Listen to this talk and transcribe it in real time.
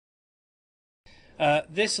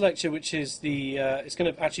This lecture, which is it's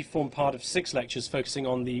going to actually form part of 6 lectures focusing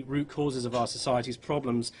on the root causes of our society's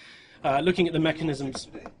problems, looking at the mechanisms.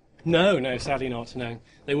 No, sadly not, no.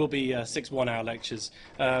 They will be 6 one-hour lectures.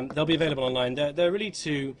 They'll be available online. They're really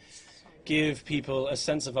to give people a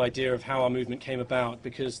sense of idea of how our movement came about,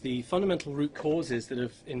 because the fundamental root causes that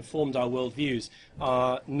have informed our worldviews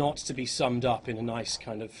are not to be summed up in a nice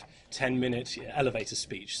kind of 10-minute elevator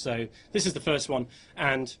speech. So this is the first one,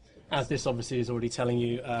 and as this obviously is already telling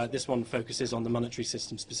you, this one focuses on the monetary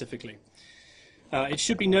system specifically. It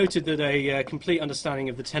should be noted that a complete understanding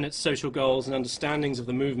of the tenets, social goals and understandings of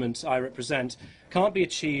the movement I represent can't be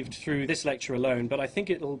achieved through this lecture alone, but I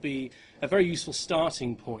think it will be a very useful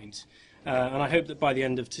starting point. And I hope that by the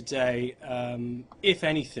end of today, if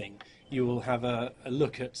anything, you will have a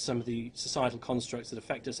look at some of the societal constructs that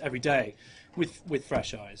affect us every day with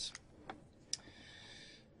fresh eyes.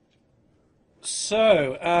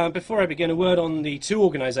 So, before I begin, a word on the 2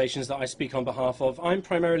 organizations that I speak on behalf of. I'm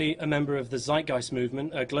primarily a member of the Zeitgeist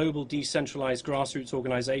Movement, a global decentralized grassroots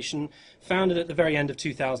organization founded at the very end of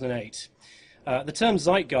 2008. The term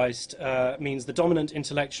Zeitgeist means the dominant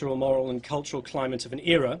intellectual, moral and cultural climate of an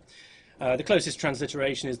era. The closest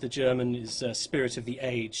transliteration is the German is spirit of the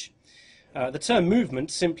age. The term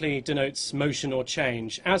movement simply denotes motion or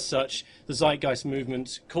change. As such, the Zeitgeist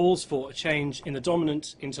movement calls for a change in the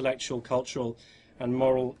dominant intellectual, cultural and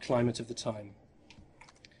moral climate of the time.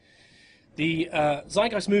 The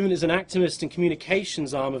Zeitgeist movement is an activist and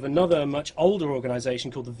communications arm of another much older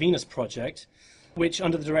organization called the Venus Project, which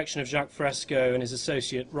under the direction of Jacques Fresco and his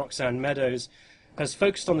associate Roxanne Meadows has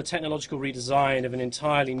focused on the technological redesign of an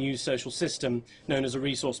entirely new social system known as a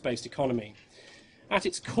resource-based economy. At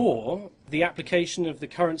its core, the application of the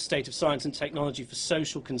current state of science and technology for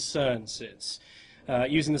social concerns sits,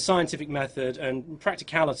 using the scientific method and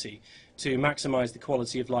practicality to maximize the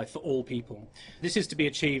quality of life for all people. This is to be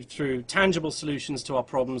achieved through tangible solutions to our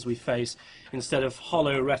problems we face instead of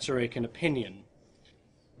hollow rhetoric and opinion.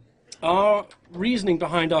 Our reasoning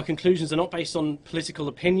behind our conclusions are not based on political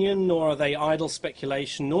opinion, nor are they idle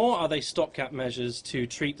speculation, nor are they stopgap measures to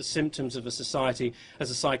treat the symptoms of a society as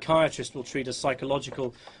a psychiatrist will treat a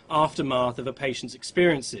psychological aftermath of a patient's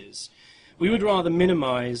experiences. We would rather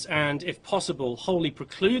minimize and, if possible, wholly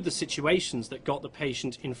preclude the situations that got the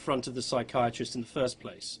patient in front of the psychiatrist in the first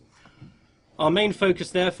place. Our main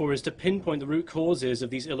focus, therefore, is to pinpoint the root causes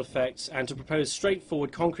of these ill effects and to propose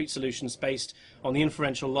straightforward, concrete solutions based on the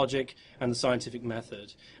inferential logic and the scientific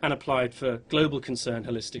method, and applied for global concern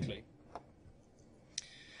holistically.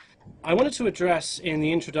 I wanted to address in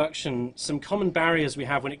the introduction some common barriers we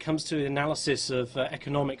have when it comes to the analysis of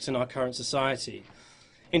economics in our current society.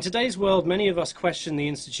 In today's world, many of us question the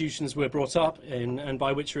institutions we're brought up in and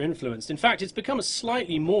by which we're influenced. In fact, it's become a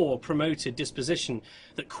slightly more promoted disposition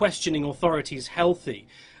that questioning authority is healthy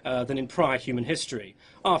than in prior human history.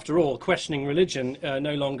 After all, questioning religion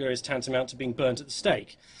no longer is tantamount to being burnt at the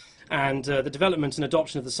stake. And the development and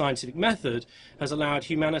adoption of the scientific method has allowed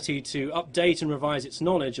humanity to update and revise its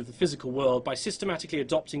knowledge of the physical world by systematically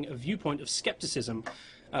adopting a viewpoint of skepticism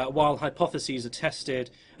while hypotheses are tested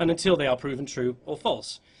and until they are proven true or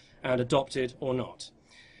false, and adopted or not.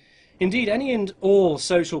 Indeed, any and all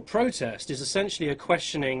social protest is essentially a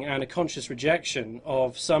questioning and a conscious rejection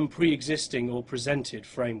of some pre-existing or presented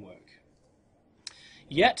framework.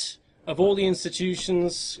 Yet, of all the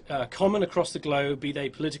institutions common across the globe, be they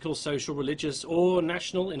political, social, religious, or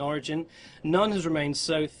national in origin, none has remained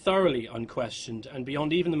so thoroughly unquestioned and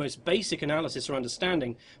beyond even the most basic analysis or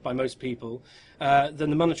understanding by most people than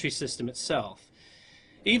the monetary system itself.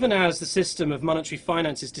 Even as the system of monetary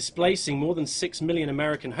finance is displacing more than 6 million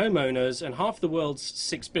American homeowners and half the world's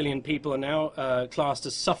 6 billion people are now classed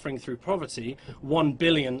as suffering through poverty, 1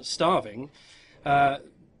 billion starving,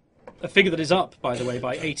 a figure that is up, by the way,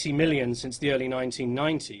 by 80 million since the early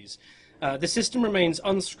 1990s. The system remains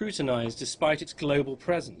unscrutinized despite its global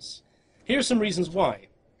presence. Here are some reasons why.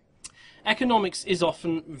 Economics is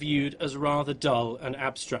often viewed as rather dull and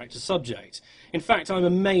abstract a subject. In fact, I'm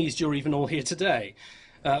amazed you're even all here today.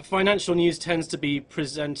 Financial news tends to be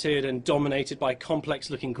presented and dominated by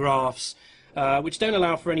complex-looking graphs, which don't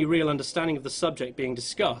allow for any real understanding of the subject being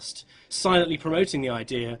discussed, silently promoting the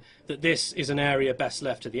idea that this is an area best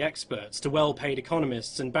left to the experts, to well-paid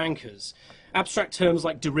economists and bankers. Abstract terms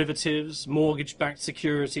like derivatives, mortgage-backed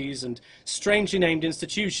securities, and strangely named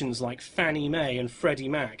institutions like Fannie Mae and Freddie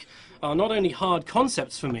Mac are not only hard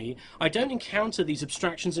concepts for me, I don't encounter these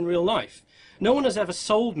abstractions in real life. No one has ever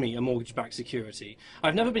sold me a mortgage-backed security.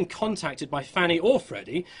 I've never been contacted by Fannie or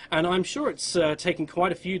Freddie, and I'm sure it's taken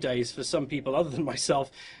quite a few days for some people other than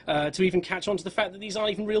myself to even catch on to the fact that these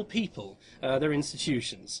aren't even real people. They're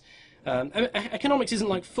institutions. Economics isn't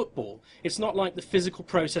like football. It's not like the physical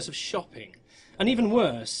process of shopping. And even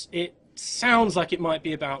worse, it sounds like it might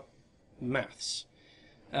be about maths.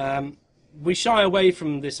 We shy away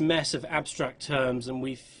from this mess of abstract terms, and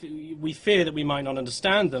we fear that we might not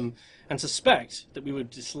understand them, and suspect that we would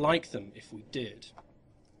dislike them if we did.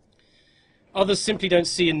 Others simply don't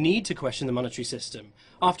see a need to question the monetary system.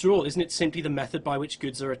 After all, isn't it simply the method by which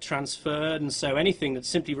goods are transferred, and so anything that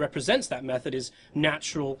simply represents that method is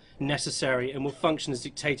natural, necessary, and will function as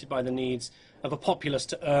dictated by the needs of a populace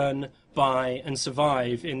to earn, buy, and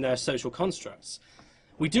survive in their social constructs?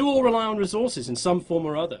 We do all rely on resources in some form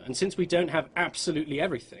or other, and since we don't have absolutely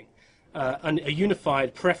everything, a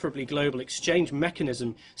unified, preferably global exchange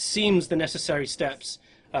mechanism seems the necessary steps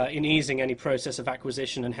in easing any process of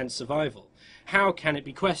acquisition and hence survival. How can it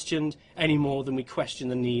be questioned any more than we question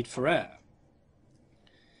the need for air?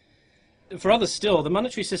 For others still, the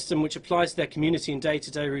monetary system which applies to their community and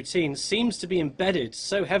day-to-day routine seems to be embedded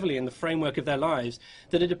so heavily in the framework of their lives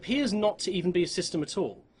that it appears not to even be a system at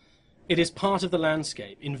all. It is part of the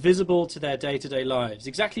landscape, invisible to their day-to-day lives,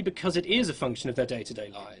 exactly because it is a function of their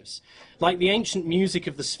day-to-day lives. Like the ancient music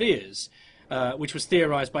of the spheres, which was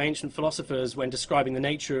theorized by ancient philosophers when describing the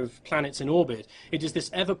nature of planets in orbit, it is this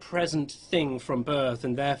ever-present thing from birth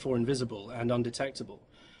and therefore invisible and undetectable.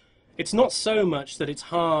 It's not so much that it's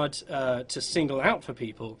hard to single out for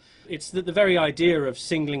people, it's that the very idea of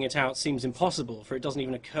singling it out seems impossible, for it doesn't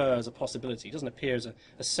even occur as a possibility, it doesn't appear as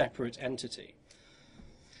a separate entity.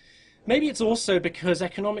 Maybe it's also because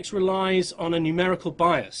economics relies on a numerical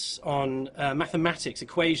bias, on mathematics,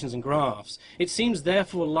 equations and graphs. It seems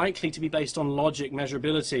therefore likely to be based on logic,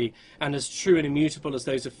 measurability, and as true and immutable as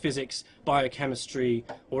those of physics, biochemistry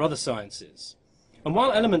or other sciences. And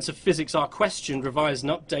while elements of physics are questioned, revised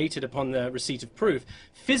and updated upon the receipt of proof,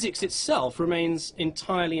 physics itself remains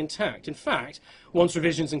entirely intact. In fact, once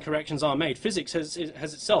revisions and corrections are made, physics has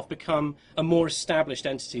itself become a more established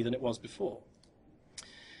entity than it was before.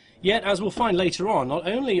 Yet, as we'll find later on, not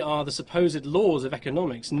only are the supposed laws of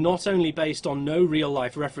economics not only based on no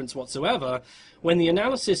real-life reference whatsoever, when the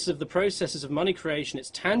analysis of the processes of money creation,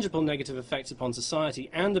 its tangible negative effects upon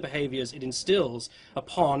society, and the behaviours it instills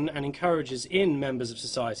upon and encourages in members of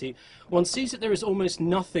society, one sees that there is almost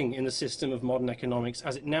nothing in the system of modern economics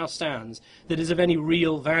as it now stands that is of any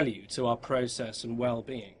real value to our process and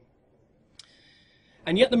well-being.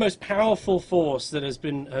 And yet the most powerful force that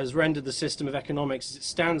has rendered the system of economics as it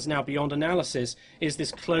stands now beyond analysis is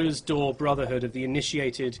this closed-door brotherhood of the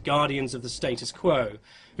initiated guardians of the status quo,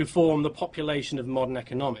 who form the population of modern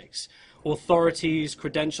economics. Authorities,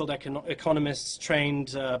 credentialed economists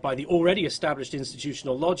trained by the already established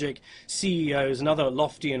institutional logic, CEOs and other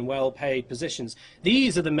lofty and well-paid positions.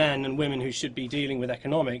 These are the men and women who should be dealing with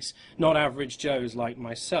economics, not average Joes like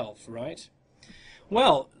myself, right?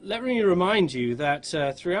 Well, let me remind you that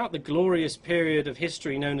throughout the glorious period of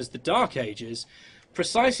history known as the Dark Ages,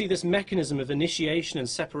 precisely this mechanism of initiation and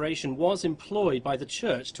separation was employed by the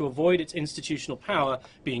Church to avoid its institutional power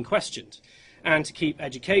being questioned, and to keep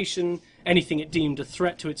education, anything it deemed a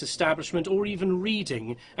threat to its establishment, or even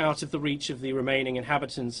reading, out of the reach of the remaining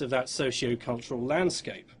inhabitants of that socio-cultural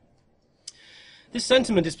landscape. This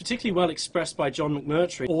sentiment is particularly well expressed by John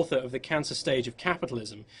McMurtry, author of The Cancer Stage of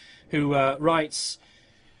Capitalism, who writes,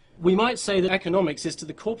 "We might say that economics is to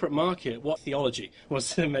the corporate market what theology was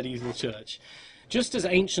to the medieval church. Just as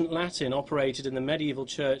ancient Latin operated in the medieval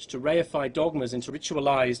church to reify dogmas into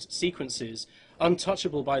ritualized sequences,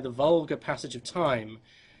 untouchable by the vulgar passage of time,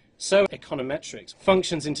 so econometrics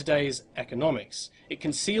functions in today's economics. It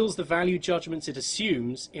conceals the value judgments it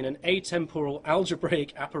assumes in an atemporal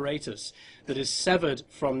algebraic apparatus that is severed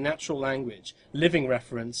from natural language, living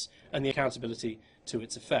reference, and the accountability to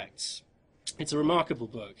its effects." It's a remarkable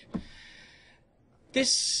book.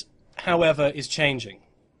 This, however, is changing.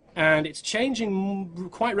 And it's changing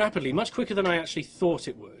quite rapidly, much quicker than I actually thought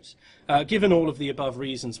it would, given all of the above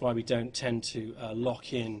reasons why we don't tend to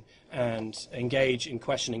lock in and engage in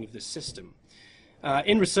questioning of this system.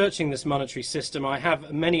 In researching this monetary system, I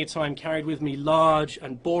have many a time carried with me large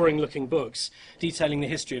and boring-looking books detailing the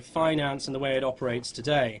history of finance and the way it operates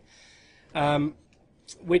today,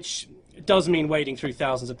 which does mean wading through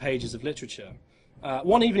thousands of pages of literature.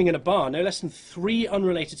 One evening in a bar, no less than 3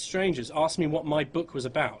 unrelated strangers asked me what my book was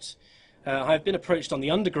about. I have been approached on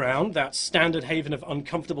the underground, that standard haven of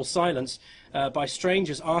uncomfortable silence, by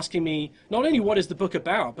strangers asking me not only what is the book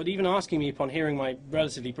about, but even asking me upon hearing my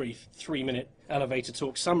relatively brief 3-minute elevator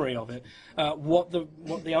talk summary of it, what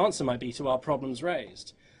the answer might be to our problems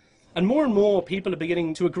raised. And more people are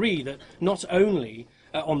beginning to agree that not only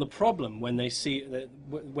on the problem when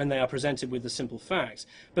they are presented with the simple facts,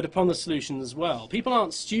 but upon the solution as well. People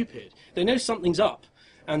aren't stupid. They know something's up,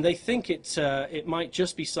 and they think it might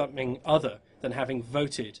just be something other than having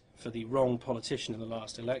voted for the wrong politician in the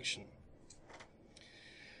last election.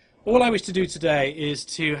 All I wish to do today is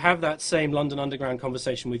to have that same London Underground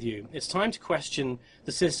conversation with you. It's time to question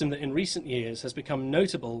the system that in recent years has become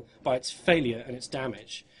notable by its failure and its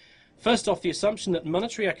damage. First off, the assumption that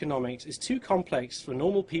monetary economics is too complex for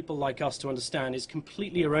normal people like us to understand is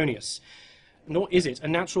completely erroneous. Nor is it a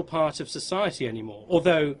natural part of society anymore,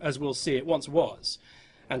 although, as we'll see, it once was,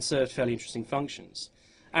 and served fairly interesting functions.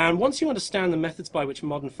 And once you understand the methods by which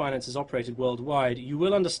modern finance is operated worldwide, you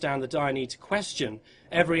will understand the dire need to question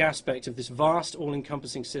every aspect of this vast,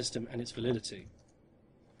 all-encompassing system and its validity.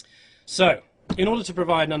 So, in order to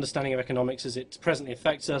provide an understanding of economics as it presently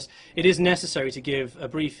affects us, it is necessary to give a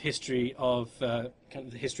brief history of the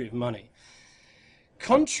history of money.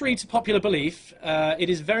 Contrary to popular belief, it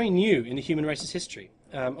is very new in the human race's history.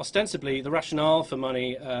 Ostensibly, the rationale for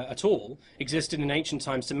money at all existed in ancient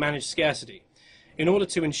times to manage scarcity, in order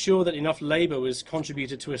to ensure that enough labour was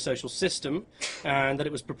contributed to a social system and that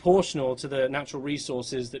it was proportional to the natural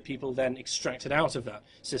resources that people then extracted out of that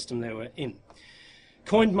system they were in.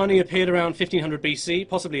 Coined money appeared around 1500 BC,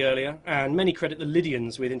 possibly earlier, and many credit the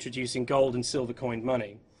Lydians with introducing gold and silver coined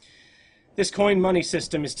money. This coined money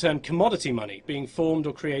system is termed commodity money, being formed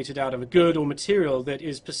or created out of a good or material that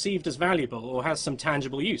is perceived as valuable or has some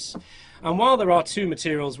tangible use. And while there are two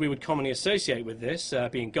materials we would commonly associate with this,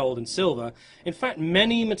 being gold and silver, in fact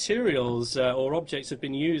many materials or objects have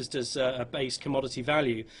been used as a base commodity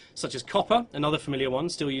value, such as copper, another familiar one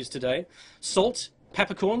still used today, salt,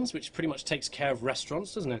 peppercorns, which pretty much takes care of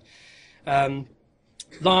restaurants, doesn't it?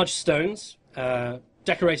 Large stones,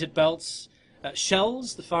 decorated belts,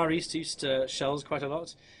 shells. The Far East used shells quite a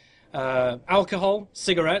lot. Alcohol,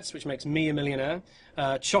 cigarettes, which makes me a millionaire,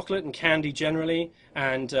 chocolate and candy generally,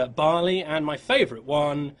 and barley, and my favourite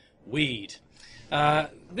one, weed.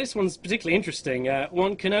 This one's particularly interesting.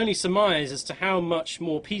 One can only surmise as to how much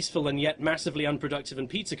more peaceful and yet massively unproductive and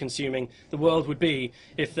pizza-consuming the world would be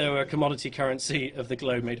if there were a commodity currency of the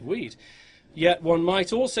globe made of weed. Yet one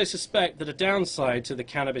might also suspect that a downside to the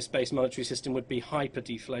cannabis-based monetary system would be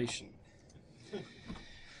hyper-deflation.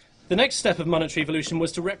 The next step of monetary evolution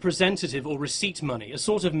was to representative or receipt money, a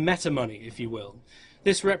sort of meta-money, if you will.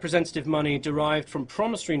 This representative money derived from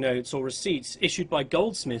promissory notes or receipts issued by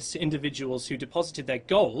goldsmiths to individuals who deposited their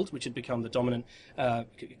gold, which had become the dominant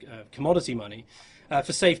commodity money,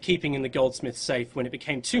 for safekeeping in the goldsmith's safe when it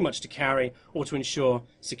became too much to carry or to ensure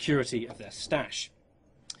security of their stash.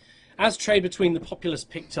 As trade between the populace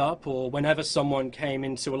picked up, or whenever someone came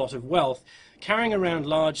into a lot of wealth, carrying around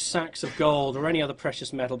large sacks of gold or any other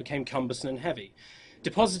precious metal became cumbersome and heavy.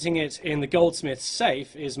 Depositing it in the goldsmith's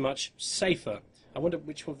safe is much safer. I wonder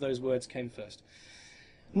which of those words came first.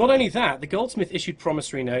 Not only that, the goldsmith issued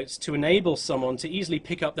promissory notes to enable someone to easily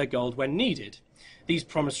pick up their gold when needed. These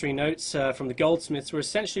promissory notes from the goldsmiths were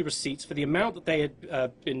essentially receipts for the amount that they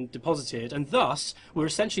had been deposited, and thus were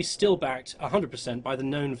essentially still backed 100% by the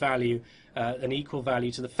known value, an equal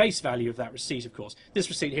value to the face value of that receipt, of course. This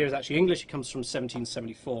receipt here is actually English. It comes from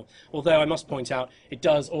 1774, although I must point out it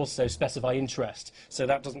does also specify interest, so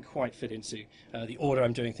that doesn't quite fit into the order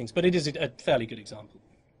I'm doing things, but it is a fairly good example.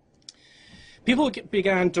 People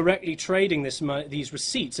began directly trading these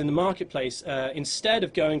receipts in the marketplace instead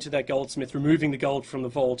of going to their goldsmith, removing the gold from the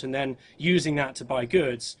vault, and then using that to buy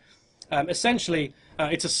goods. Essentially,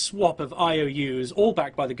 it's a swap of IOUs, all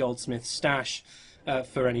backed by the goldsmith's stash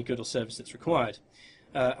for any good or service that's required.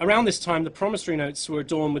 Around this time, the promissory notes were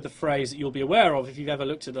adorned with the phrase that you'll be aware of if you've ever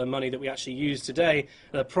looked at the money that we actually use today,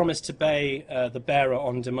 the promise to pay the bearer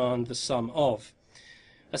on demand the sum of.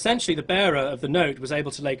 Essentially, the bearer of the note was able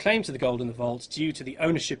to lay claim to the gold in the vault due to the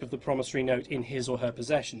ownership of the promissory note in his or her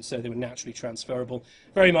possession, so they were naturally transferable,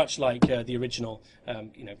 very much like the original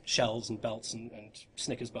shells and belts and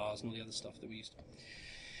Snickers bars and all the other stuff that we used.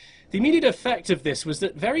 The immediate effect of this was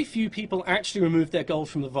that very few people actually removed their gold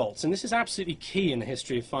from the vaults, and this is absolutely key in the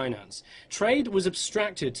history of finance. Trade was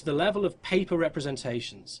abstracted to the level of paper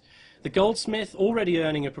representations. The goldsmith, already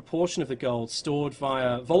earning a proportion of the gold stored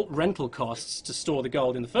via vault rental costs to store the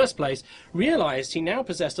gold in the first place, realized he now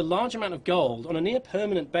possessed a large amount of gold on a near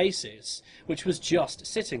permanent basis, which was just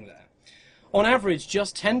sitting there. On average,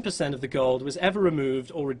 just 10% of the gold was ever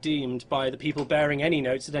removed or redeemed by the people bearing any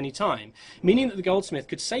notes at any time, meaning that the goldsmith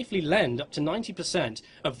could safely lend up to 90%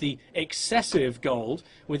 of the excessive gold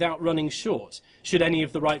without running short, should any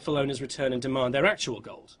of the rightful owners return and demand their actual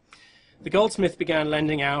gold. The goldsmith began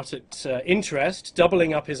lending out at interest,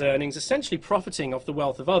 doubling up his earnings, essentially profiting off the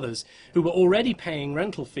wealth of others who were already paying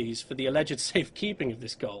rental fees for the alleged safekeeping of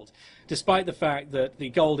this gold, despite the fact that the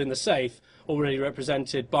gold in the safe, already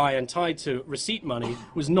represented by and tied to receipt money,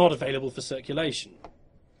 was not available for circulation.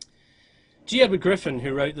 G. Edward Griffin,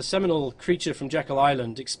 who wrote the seminal Creature from Jekyll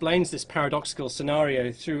Island, explains this paradoxical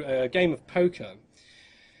scenario through a game of poker.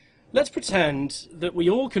 Let's pretend that we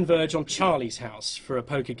all converge on Charlie's house for a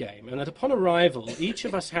poker game, and that upon arrival, each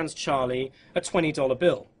of us hands Charlie a $20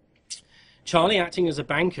 bill. Charlie, acting as a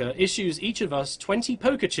banker, issues each of us 20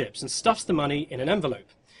 poker chips and stuffs the money in an envelope.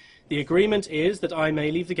 The agreement is that I may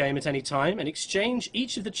leave the game at any time and exchange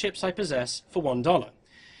each of the chips I possess for $1.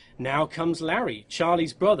 Now comes Larry,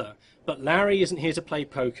 Charlie's brother, but Larry isn't here to play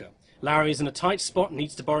poker. Larry is in a tight spot and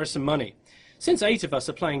needs to borrow some money. Since 8 of us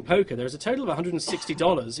are playing poker, there is a total of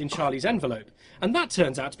 $160 in Charlie's envelope, and that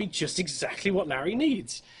turns out to be just exactly what Larry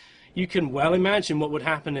needs. You can well imagine what would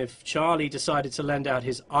happen if Charlie decided to lend out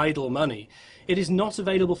his idle money. It is not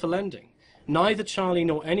available for lending. Neither Charlie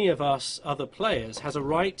nor any of us other players has a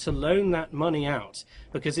right to loan that money out,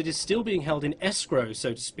 because it is still being held in escrow,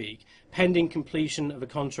 so to speak, pending completion of a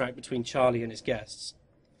contract between Charlie and his guests.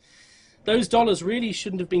 Those dollars really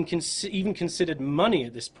shouldn't have been even considered money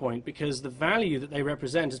at this point, because the value that they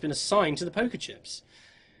represent has been assigned to the poker chips.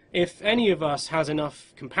 If any of us has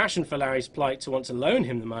enough compassion for Larry's plight to want to loan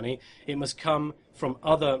him the money, it must come from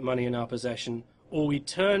other money in our possession, or we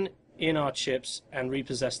turn in our chips and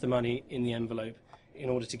repossess the money in the envelope in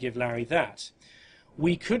order to give Larry that.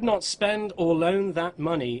 We could not spend or loan that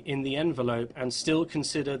money in the envelope and still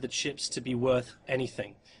consider the chips to be worth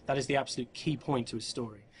anything. That is the absolute key point to his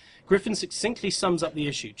story. Griffin succinctly sums up the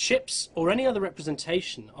issue. Chips, or any other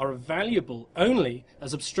representation, are valuable only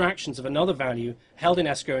as abstractions of another value held in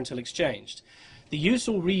escrow until exchanged. The use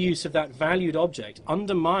or reuse of that valued object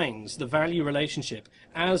undermines the value relationship,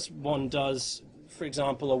 as one does, for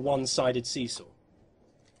example, a one-sided seesaw.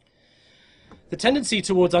 The tendency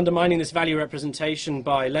towards undermining this value representation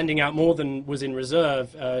by lending out more than was in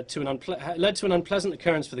reserve led to an unpleasant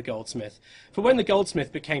occurrence for the goldsmith. For when the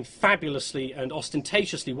goldsmith became fabulously and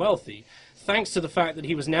ostentatiously wealthy, thanks to the fact that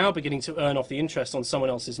he was now beginning to earn off the interest on someone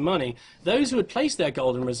else's money, those who had placed their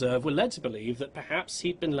gold in reserve were led to believe that perhaps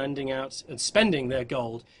he'd been lending out and spending their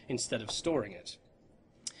gold instead of storing it.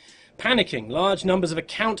 Panicking, large numbers of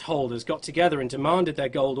account holders got together and demanded their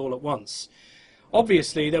gold all at once.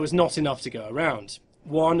 Obviously, there was not enough to go around.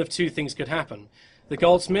 One of two things could happen. The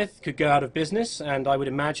goldsmith could go out of business and, I would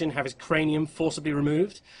imagine, have his cranium forcibly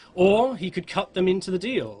removed, or he could cut them into the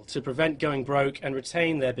deal to prevent going broke and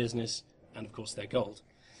retain their business and, of course, their gold.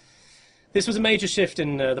 This was a major shift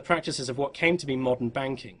in the practices of what came to be modern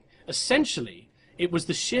banking. Essentially, it was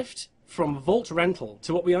the shift from vault rental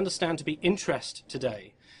to what we understand to be interest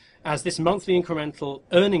today, as this monthly incremental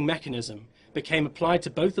earning mechanism became applied to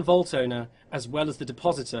both the vault owner as well as the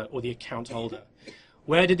depositor or the account holder.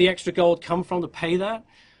 Where did the extra gold come from to pay that?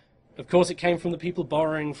 Of course, it came from the people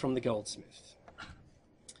borrowing from the goldsmith.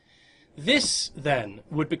 This, then,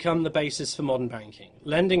 would become the basis for modern banking,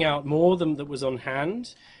 lending out more than that was on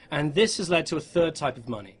hand, and this has led to a third type of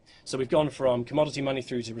money. So we've gone from commodity money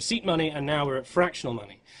through to receipt money, and now we're at fractional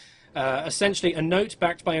money. Essentially, a note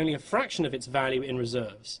backed by only a fraction of its value in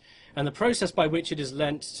reserves. And the process by which it is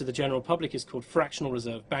lent to the general public is called fractional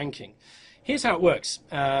reserve banking. Here's how it works,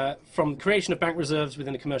 from the creation of bank reserves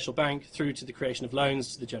within a commercial bank through to the creation of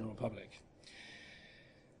loans to the general public.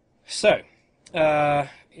 So,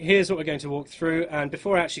 here's what we're going to walk through, and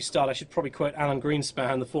before I actually start, I should probably quote Alan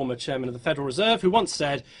Greenspan, the former chairman of the Federal Reserve, who once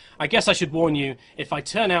said, "I guess I should warn you, if I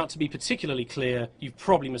turn out to be particularly clear, you've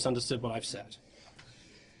probably misunderstood what I've said."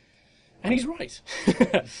 And he's right.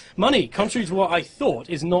 Money, contrary to what I thought,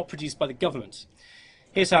 is not produced by the government.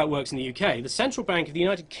 Here's how it works in the UK. The Central Bank of the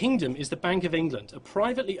United Kingdom is the Bank of England, a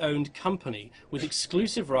privately owned company with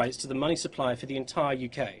exclusive rights to the money supply for the entire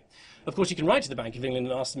UK. Of course, you can write to the Bank of England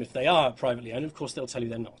and ask them if they are privately owned. Of course, they'll tell you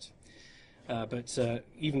they're not. But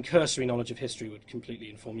even cursory knowledge of history would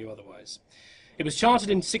completely inform you otherwise. It was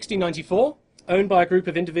chartered in 1694, owned by a group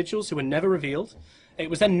of individuals who were never revealed. It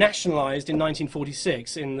was then nationalised in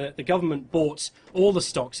 1946 in that the government bought all the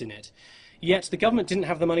stocks in it. Yet the government didn't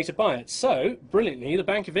have the money to buy it. So, brilliantly, the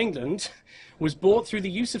Bank of England was bought through the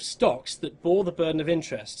use of stocks that bore the burden of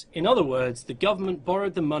interest. In other words, the government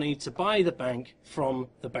borrowed the money to buy the bank from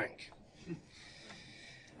the bank.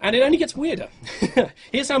 And it only gets weirder.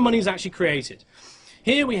 Here's how money is actually created.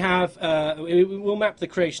 Here we have, we'll map the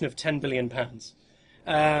creation of £10 billion.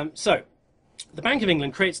 So, the Bank of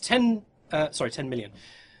England creates 10 million.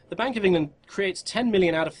 The Bank of England creates 10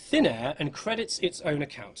 million out of thin air and credits its own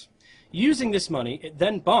account. Using this money, it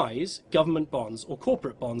then buys government bonds or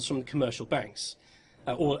corporate bonds from the commercial banks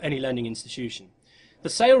or any lending institution. The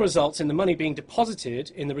sale results in the money being deposited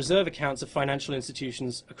in the reserve accounts of financial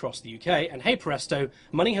institutions across the UK, and hey presto,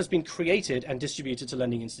 money has been created and distributed to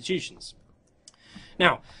lending institutions.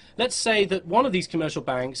 Now, let's say that one of these commercial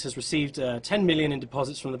banks has received 10 million in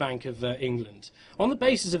deposits from the Bank of England. On the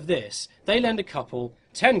basis of this, they lend a couple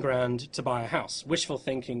 10 grand to buy a house. Wishful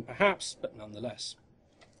thinking perhaps, but nonetheless.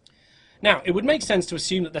 Now, it would make sense to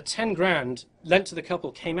assume that the 10 grand lent to the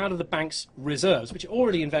couple came out of the bank's reserves, which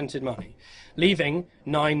already invented money, leaving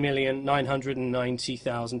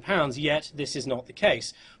 £9,990,000, yet this is not the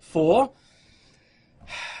case. For,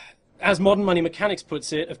 as modern money mechanics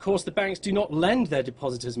puts it, of course the banks do not lend their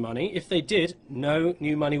depositors money. If they did, no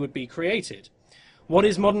new money would be created. What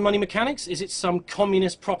is modern money mechanics? Is it some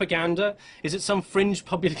communist propaganda? Is it some fringe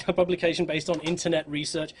publication based on internet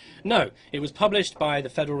research? No, it was published by the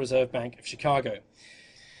Federal Reserve Bank of Chicago.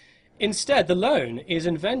 Instead, the loan is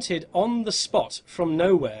invented on the spot from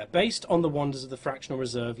nowhere based on the wonders of the fractional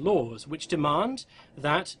reserve laws, which demand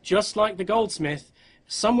that, just like the goldsmith,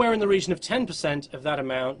 somewhere in the region of 10% of that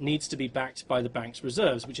amount needs to be backed by the bank's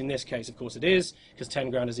reserves, which in this case, of course, it is, because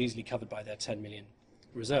 10 grand is easily covered by their 10 million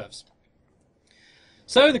reserves.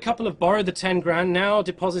 So the couple have borrowed the 10 grand, now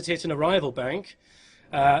deposit it in a rival bank.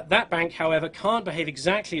 That bank, however, can't behave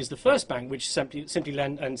exactly as the first bank, which simply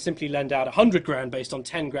lend out 100 grand based on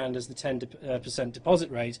 10 grand as the 10%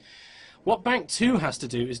 deposit rate. What Bank 2 has to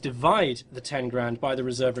do is divide the 10 grand by the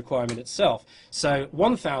reserve requirement itself. So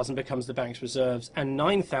 1,000 becomes the bank's reserves and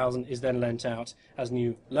 9,000 is then lent out as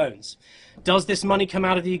new loans. Does this money come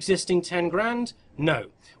out of the existing 10 grand? No.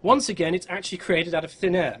 Once again, it's actually created out of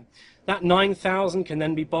thin air. That 9,000 can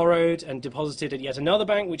then be borrowed and deposited at yet another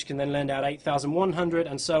bank, which can then lend out 8,100,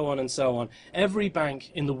 and so on and so on. Every bank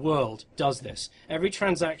in the world does this. Every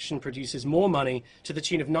transaction produces more money to the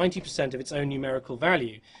tune of 90% of its own numerical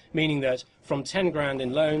value, meaning that from 10 grand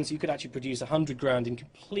in loans, you could actually produce 100 grand in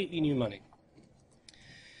completely new money.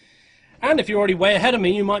 And if you're already way ahead of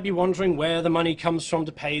me, you might be wondering where the money comes from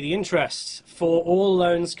to pay the interest. For all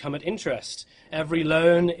loans come at interest. Every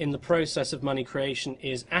loan in the process of money creation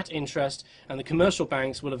is at interest, and the commercial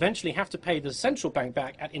banks will eventually have to pay the central bank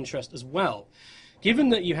back at interest as well. Given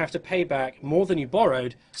that you have to pay back more than you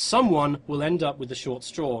borrowed, someone will end up with the short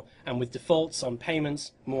straw and with defaults on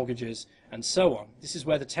payments, mortgages, and so on. This is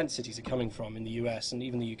where the tent cities are coming from in the US and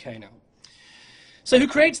even the UK now. So who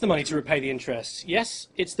creates the money to repay the interest? Yes,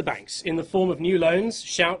 it's the banks in the form of new loans.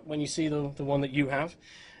 Shout when you see the one that you have.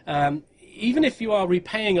 Even if you are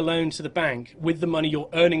repaying a loan to the bank with the money you're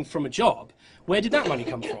earning from a job, where did that money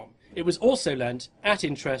come from? It was also lent at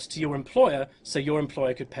interest to your employer so your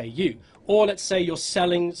employer could pay you. Or let's say you're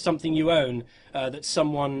selling something you own that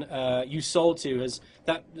someone you sold to has,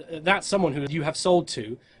 that someone who you have sold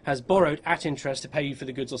to has borrowed at interest to pay you for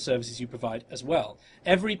the goods or services you provide as well.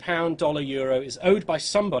 Every pound, dollar, euro is owed by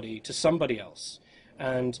somebody to somebody else.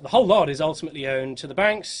 And the whole lot is ultimately owned to the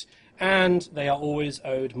banks, and they are always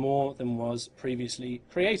owed more than was previously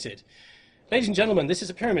created. Ladies and gentlemen, this is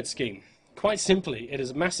a pyramid scheme. Quite simply, it is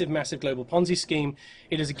a massive, massive global Ponzi scheme.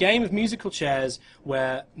 It is a game of musical chairs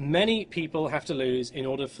where many people have to lose in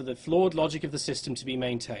order for the flawed logic of the system to be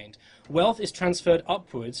maintained. Wealth is transferred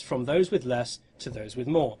upwards from those with less to those with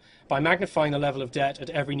more by magnifying the level of debt at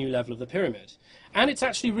every new level of the pyramid. And it's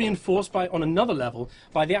actually reinforced on another level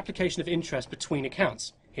by the application of interest between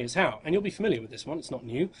accounts. Here's how, and you'll be familiar with this one, it's not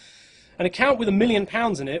new. An account with £1 million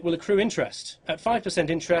in it will accrue interest. At 5%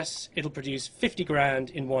 interest, it'll produce 50 grand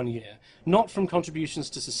in 1 year. Not from contributions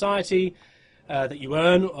to society that you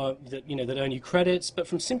earn, or that earn you credits, but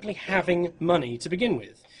from simply having money to begin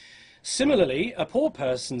with. Similarly, a poor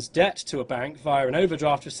person's debt to a bank via an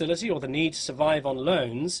overdraft facility or the need to survive on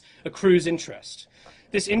loans accrues interest.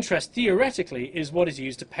 This interest, theoretically, is what is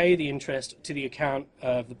used to pay the interest to the account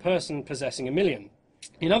of the person possessing $1 million.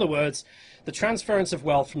 In other words, the transference of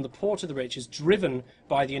wealth from the poor to the rich is driven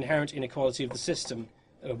by the inherent inequality of the system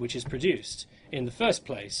which is produced in the first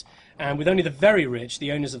place. And with only the very rich,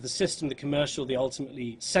 the owners of the system, the commercial, the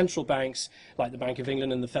ultimately central banks, like the Bank of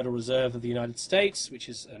England and the Federal Reserve of the United States, which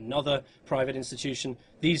is another private institution,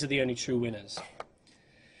 these are the only true winners.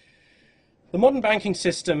 The modern banking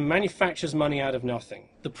system manufactures money out of nothing.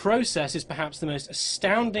 The process is perhaps the most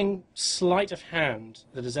astounding sleight of hand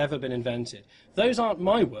that has ever been invented. Those aren't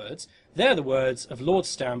my words. They're the words of Lord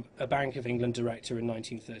Stamp, a Bank of England director in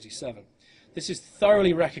 1937. This is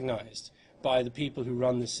thoroughly recognized by the people who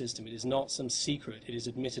run this system. It is not some secret. It is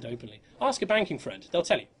admitted openly. Ask a banking friend. They'll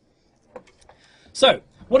tell you. So,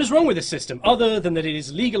 What is wrong with this system, other than that it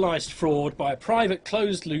is legalized fraud by a private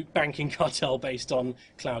closed-loop banking cartel based on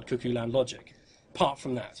cloud cuckoo land logic? Apart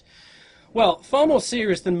from that. Well, far more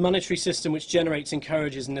serious than a monetary system which generates,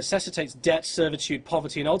 encourages, and necessitates debt, servitude,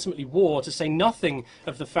 poverty, and ultimately war, to say nothing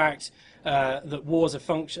of the fact that wars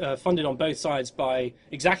are funded on both sides by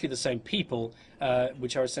exactly the same people,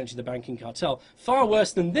 which are essentially the banking cartel. Far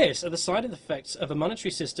worse than this are the side effects of a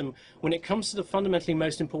monetary system when it comes to the fundamentally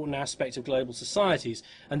most important aspect of global societies,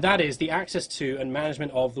 and that is the access to and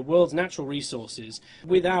management of the world's natural resources,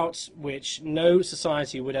 without which no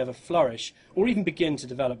society would ever flourish or even begin to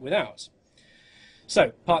develop without.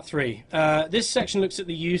 So, part 3. This section looks at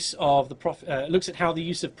the use of looks at how the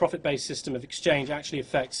use of profit-based system of exchange actually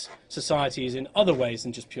affects societies in other ways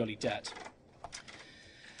than just purely debt.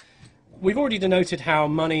 We've already denoted how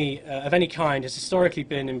money of any kind has historically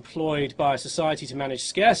been employed by a society to manage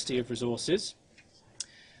scarcity of resources.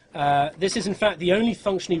 This is in fact the only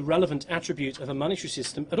functionally relevant attribute of a monetary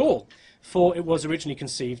system at all, for it was originally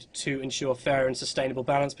conceived to ensure fair and sustainable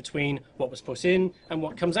balance between what was put in and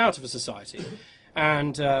what comes out of a society,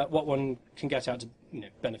 and what one can get out to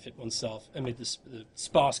benefit oneself amid the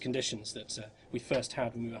sparse conditions that we first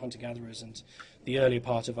had when we were hunter-gatherers and the earlier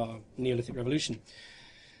part of our Neolithic revolution.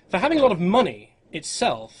 For having a lot of money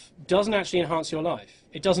itself doesn't actually enhance your life.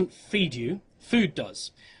 It doesn't feed you. Food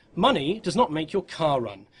does. Money does not make your car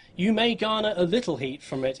run. You may garner a little heat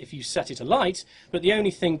from it if you set it alight, but the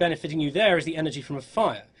only thing benefiting you there is the energy from a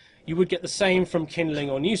fire. You would get the same from kindling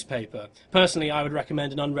or newspaper. Personally, I would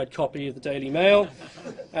recommend an unread copy of the Daily Mail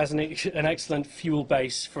as an excellent fuel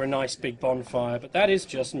base for a nice big bonfire, but that is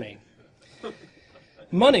just me.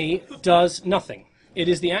 Money does nothing. It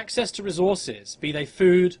is the access to resources, be they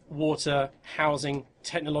food, water, housing,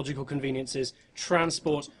 technological conveniences,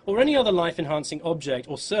 transport, or any other life-enhancing object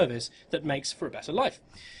or service that makes for a better life.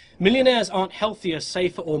 Millionaires aren't healthier,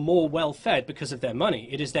 safer, or more well-fed because of their money.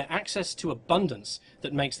 It is their access to abundance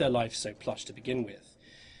that makes their life so plush to begin with.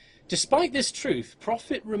 Despite this truth,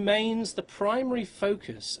 profit remains the primary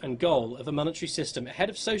focus and goal of a monetary system ahead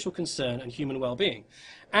of social concern and human well-being.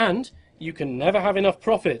 And you can never have enough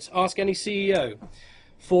profit, ask any CEO.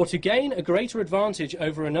 For to gain a greater advantage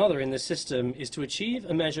over another in this system is to achieve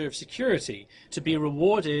a measure of security, to be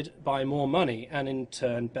rewarded by more money and in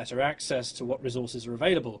turn better access to what resources are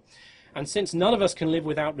available. And since none of us can live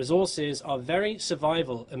without resources, our very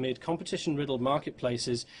survival amid competition-riddled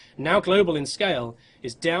marketplaces, now global in scale,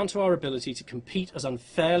 is down to our ability to compete as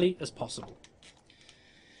unfairly as possible.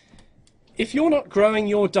 If you're not growing,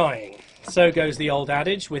 you're dying. So goes the old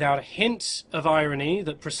adage, without a hint of irony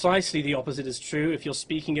that precisely the opposite is true if you're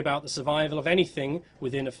speaking about the survival of anything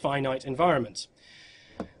within a finite environment.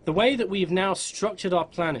 The way that we've now structured our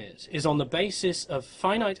planet is on the basis of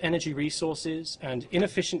finite energy resources and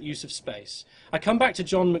inefficient use of space. I come back to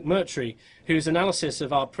John McMurtry, whose analysis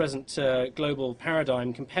of our present global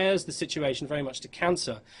paradigm compares the situation very much to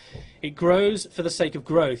cancer. It grows for the sake of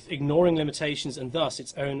growth, ignoring limitations and thus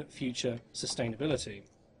its own future sustainability.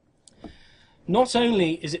 Not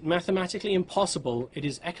only is it mathematically impossible, it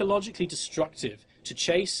is ecologically destructive to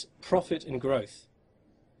chase profit and growth.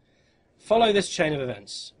 Follow this chain of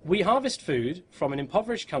events. We harvest food from an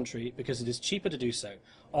impoverished country because it is cheaper to do so,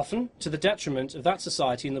 often to the detriment of that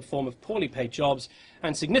society in the form of poorly paid jobs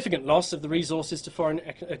and significant loss of the resources to foreign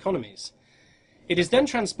economies. It is then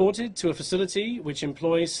transported to a facility which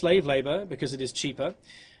employs slave labor because it is cheaper.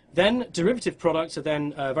 Then derivative products are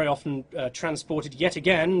then very often transported yet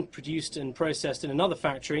again, produced and processed in another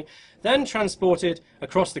factory, then transported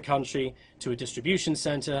across the country to a distribution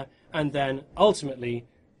center, and then ultimately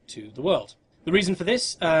to the world. The reason for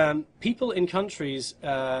this, people in countries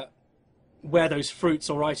where those fruits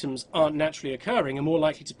or items aren't naturally occurring are more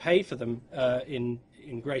likely to pay for them in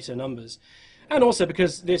greater numbers. And also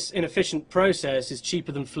because this inefficient process is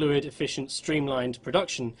cheaper than fluid, efficient, streamlined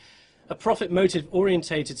production. A profit motive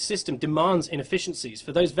orientated system demands inefficiencies,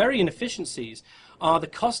 for those very inefficiencies are the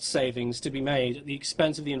cost savings to be made at the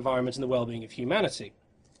expense of the environment and the well-being of humanity.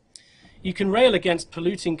 You can rail against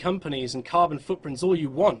polluting companies and carbon footprints all you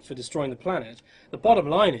want for destroying the planet. The bottom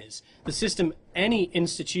line is, the system any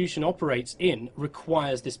institution operates in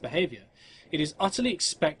requires this behavior. It is utterly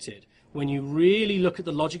expected when you really look at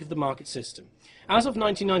the logic of the market system. As of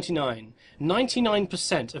 1999,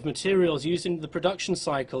 99% of materials used in the production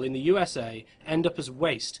cycle in the USA end up as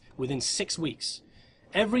waste within 6 weeks.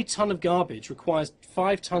 Every ton of garbage requires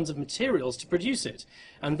 5 tons of materials to produce it,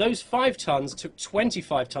 and those 5 tons took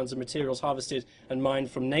 25 tons of materials harvested and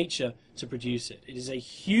mined from nature to produce it. It is a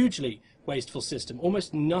hugely wasteful system.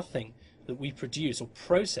 Almost nothing that we produce or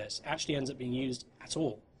process actually ends up being used at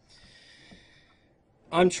all.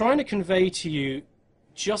 I'm trying to convey to you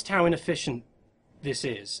just how inefficient this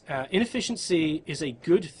is. Inefficiency is a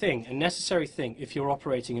good thing, a necessary thing, if you're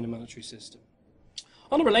operating in a monetary system.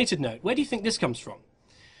 On a related note, where do you think this comes from?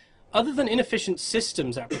 Other than inefficient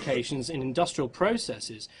systems applications in industrial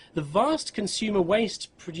processes, the vast consumer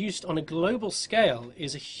waste produced on a global scale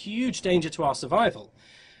is a huge danger to our survival.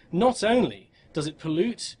 Not only does it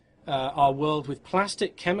pollute our world with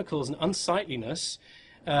plastic, chemicals, and unsightliness,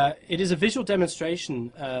 it is a visual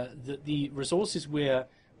demonstration that the resources we're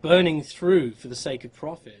burning through for the sake of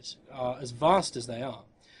profit are as vast as they are.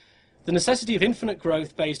 The necessity of infinite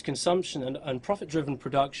growth-based consumption and profit-driven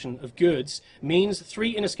production of goods means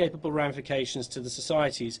three inescapable ramifications to the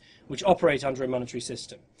societies which operate under a monetary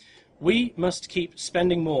system. We must keep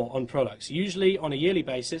spending more on products, usually on a yearly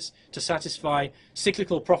basis, to satisfy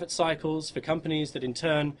cyclical profit cycles for companies that in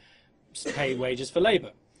turn pay wages for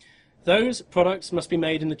labor. Those products must be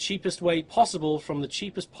made in the cheapest way possible from the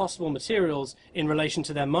cheapest possible materials in relation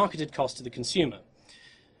to their marketed cost to the consumer.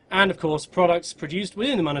 And, of course, products produced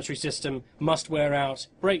within the monetary system must wear out,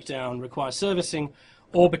 break down, require servicing,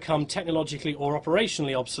 or become technologically or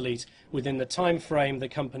operationally obsolete within the time frame the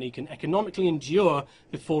company can economically endure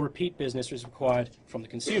before repeat business is required from the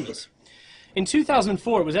consumers. In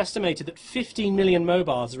 2004, it was estimated that 15 million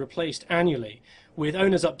mobiles are replaced annually, with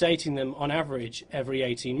owners updating them on average every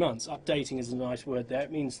 18 months. Updating is a nice word there.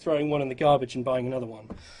 It means throwing one in the garbage and buying another one.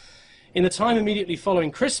 In the time immediately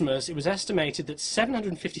following Christmas, it was estimated that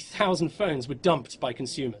 750,000 phones were dumped by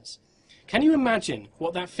consumers. Can you imagine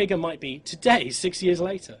what that figure might be today, 6 years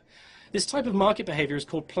later? This type of market behavior is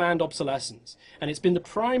called planned obsolescence, and it's been the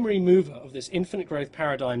primary mover of this infinite growth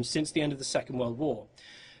paradigm since the end of the Second World War.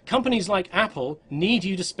 Companies like Apple need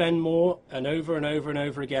you to spend more and over and over and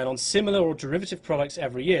over again on similar or derivative products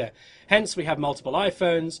every year. Hence, we have multiple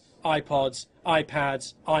iPhones, iPods,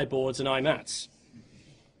 iPads, iBoards, and iMats.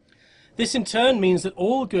 This in turn means that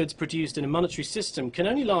all goods produced in a monetary system can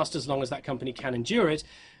only last as long as that company can endure it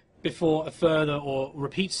before a further or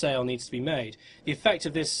repeat sale needs to be made. The effect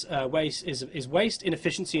of this waste is waste,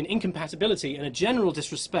 inefficiency, and incompatibility, and a general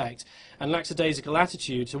disrespect and lackadaisical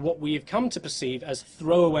attitude to what we have come to perceive as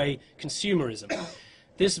throwaway consumerism.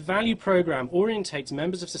 This value program orientates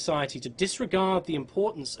members of society to disregard the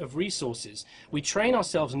importance of resources. We train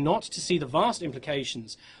ourselves not to see the vast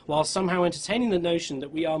implications, while somehow entertaining the notion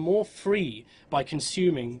that we are more free by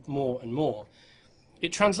consuming more and more.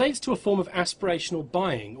 It translates to a form of aspirational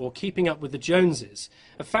buying, or keeping up with the Joneses.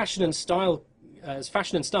 As fashion and style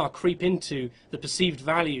creep into the perceived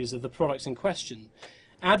values of the products in question.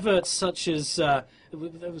 Adverts such as, there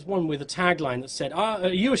was one with a tagline that said, are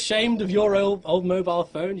you ashamed of your old mobile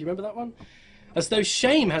phone? Do you remember that one? As though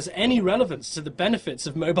shame has any relevance to the benefits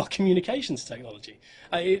of mobile communications technology.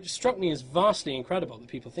 It struck me as vastly incredible that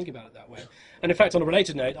people think about it that way. And in fact, on a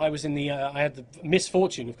related note, I had the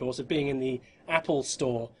misfortune, of course, of being in the Apple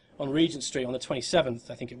store on Regent Street on the 27th,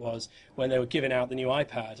 I think it was, when they were giving out the new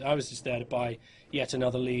iPad. I was just there to buy yet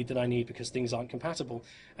another lead that I need because things aren't compatible.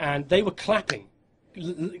 And they were clapping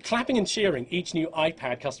and cheering each new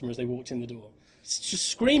iPad customer as they walked in the door. Just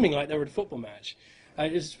screaming like they were at a football match.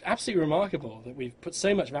 It's absolutely remarkable that we've put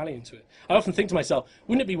so much value into it. I often think to myself,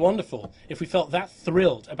 wouldn't it be wonderful if we felt that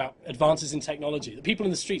thrilled about advances in technology, that people in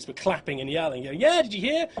the streets were clapping and yelling, going, yeah, did you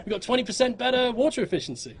hear? We've got 20% better water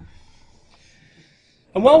efficiency.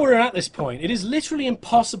 And while we're at this point, it is literally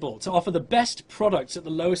impossible to offer the best products at the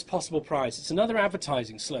lowest possible price. It's another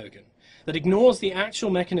advertising slogan that ignores the actual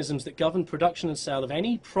mechanisms that govern production and sale of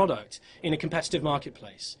any product in a competitive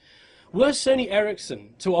marketplace. Were Sony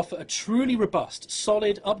Ericsson to offer a truly robust,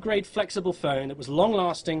 solid, upgrade flexible phone that was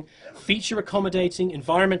long-lasting, feature-accommodating,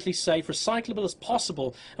 environmentally safe, recyclable as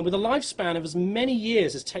possible, and with a lifespan of as many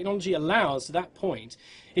years as technology allows to that point,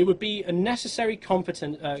 it would be a necessary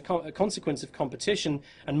consequence of competition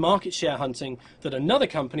and market share hunting that another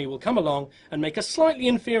company will come along and make a slightly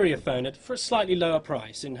inferior phone for a slightly lower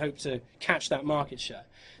price in hope to catch that market share.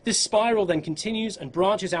 This spiral then continues and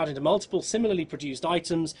branches out into multiple similarly produced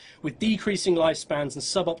items with decreasing lifespans and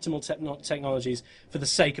suboptimal technologies for the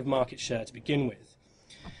sake of market share to begin with.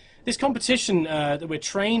 This competition that we're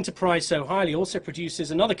trained to prize so highly also produces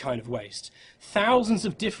another kind of waste. Thousands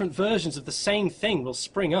of different versions of the same thing will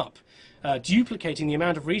spring up, duplicating the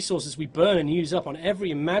amount of resources we burn and use up on every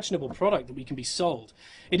imaginable product that we can be sold.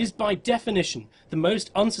 It is by definition the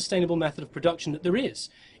most unsustainable method of production that there is.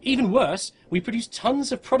 Even worse, we produce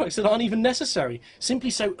tons of products that aren't even necessary, simply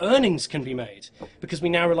so earnings can be made, because we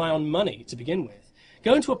now rely on money to begin with.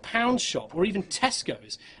 Go into a pound shop or even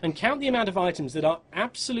Tesco's and count the amount of items that are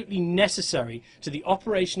absolutely necessary to the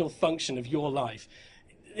operational function of your life.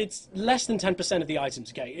 it's less than 10% of the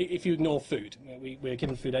items, okay, if you ignore food. We're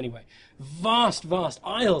given food anyway. Vast, vast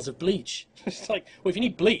aisles of bleach. It's like, well, if you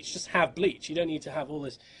need bleach, just have bleach. You don't need to have all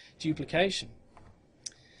this duplication.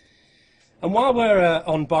 And while we're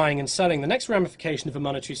on buying and selling, the next ramification of a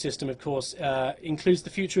monetary system, of course, includes the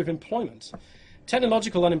future of employment.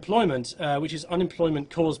 Technological unemployment, which is unemployment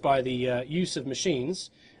caused by the use of machines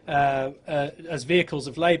as vehicles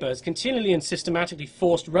of labour, has continually and systematically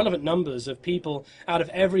forced relevant numbers of people out of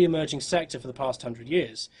every emerging sector for the past 100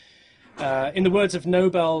 years. In the words of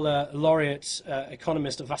Nobel laureate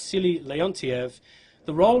economist Vasily Leontiev,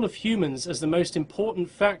 the role of humans as the most important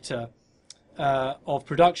factor of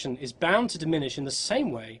production is bound to diminish in the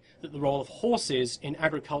same way that the role of horses in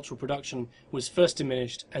agricultural production was first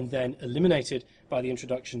diminished and then eliminated by the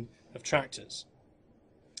introduction of tractors.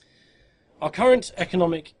 Our current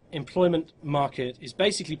economic employment market is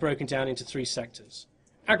basically broken down into three sectors: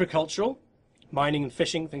 agricultural, mining and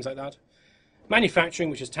fishing, things like that; manufacturing,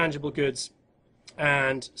 which is tangible goods;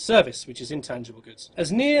 and service, which is intangible goods.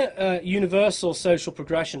 As near universal social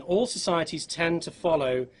progression, all societies tend to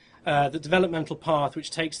follow the developmental path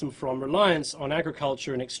which takes them from reliance on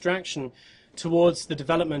agriculture and extraction towards the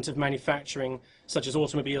development of manufacturing, such as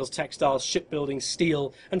automobiles, textiles, shipbuilding,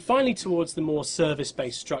 steel, and finally towards the more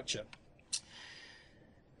service-based structure.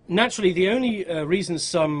 Naturally, the only reason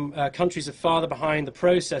some countries are farther behind the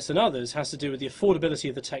process than others has to do with the affordability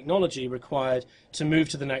of the technology required to move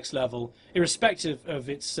to the next level, irrespective of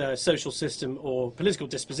its social system or political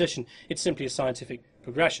disposition. It's simply a scientific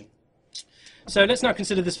progression. So let's now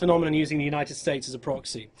consider this phenomenon using the United States as a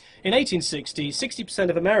proxy. In 1860, 60%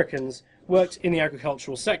 of Americans worked in the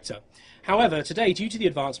agricultural sector. However, today, due to the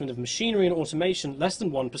advancement of machinery and automation, less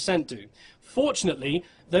than 1% do. Fortunately,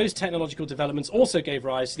 those technological developments also gave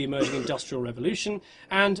rise to the emerging Industrial Revolution,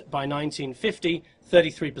 and by 1950,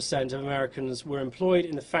 33% of Americans were employed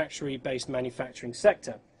in the factory-based manufacturing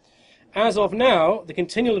sector. As of now, the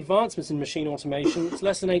continual advancements in machine automation is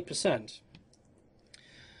less than 8%.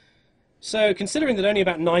 So, considering that only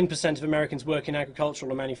about 9% of Americans work in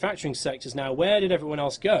agricultural or manufacturing sectors now, where did everyone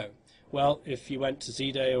else go? Well, if you went to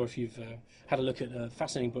Z-Day, or if you've had a look at a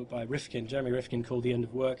fascinating book by Jeremy Rifkin, called The End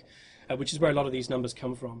of Work, which is where a lot of these numbers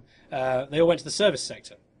come from, they all went to the service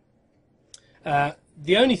sector.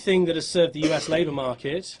 The only thing that has served the US labour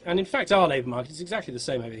market, and in fact our labour market, is exactly the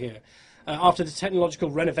same over here, after the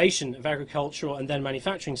technological renovation of agricultural and then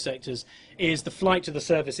manufacturing sectors, is the flight to the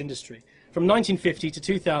service industry. From 1950 to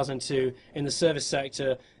 2002, in the service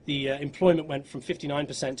sector, the employment went from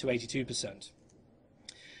 59% to 82%.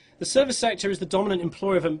 The service sector is the dominant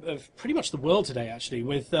employer of pretty much the world today, actually,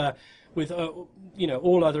 with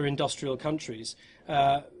all other industrial countries.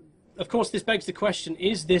 Of course, this begs the question: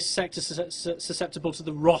 is this sector susceptible to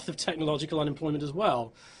the wrath of technological unemployment as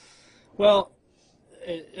well? Well,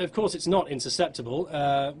 of course, it's not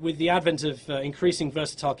insusceptible. With the advent of increasing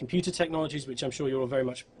versatile computer technologies, which I'm sure you're all very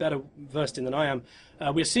much better versed in than I am,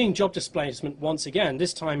 we're seeing job displacement once again,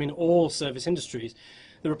 this time in all service industries.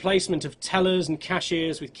 The replacement of tellers and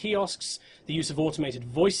cashiers with kiosks, the use of automated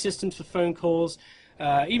voice systems for phone calls,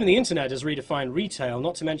 even the internet has redefined retail,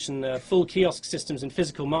 not to mention full kiosk systems in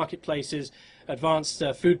physical marketplaces, advanced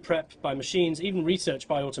food prep by machines, even research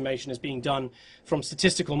by automation is being done, from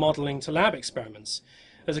statistical modeling to lab experiments.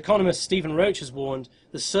 As economist Stephen Roach has warned,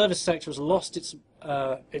 the service sector has lost its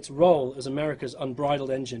role as America's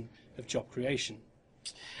unbridled engine of job creation.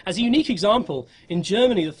 As a unique example, in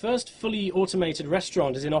Germany, the first fully automated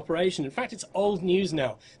restaurant is in operation. In fact, it's old news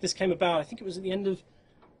now. This came about, I think it was at the end of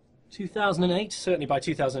 2008. Certainly by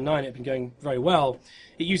 2009 it had been going very well.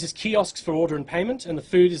 It uses kiosks for order and payment, and the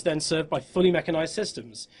food is then served by fully mechanized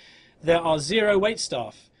systems. There are 0 wait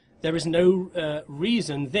staff. There is no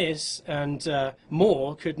reason this and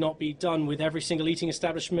more could not be done with every single eating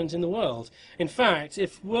establishment in the world. In fact,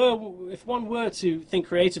 if one were to think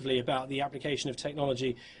creatively about the application of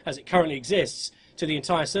technology as it currently exists to the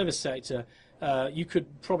entire service sector, you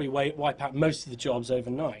could probably wipe out most of the jobs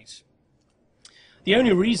overnight. The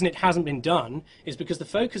only reason it hasn't been done is because the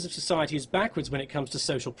focus of society is backwards when it comes to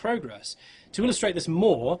social progress. To illustrate this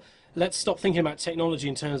more, let's stop thinking about technology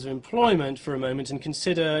in terms of employment for a moment and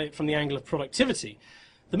consider it from the angle of productivity.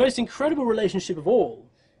 The most incredible relationship of all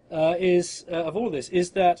is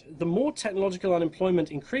that the more technological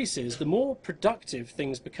unemployment increases, the more productive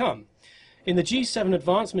things become. In the G7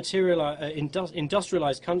 advanced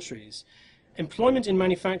industrialized countries, employment in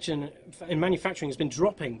manufacturing has been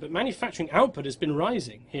dropping, but manufacturing output has been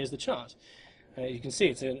rising. Here's the chart. You can see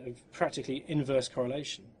it's a practically inverse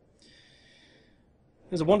correlation.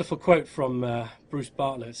 There's a wonderful quote from Bruce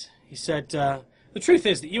Bartlett. He said, The truth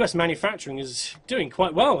is that US manufacturing is doing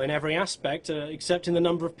quite well in every aspect, except in the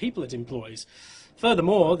number of people it employs.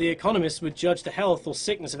 Furthermore, the economists would judge the health or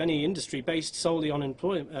sickness of any industry based solely on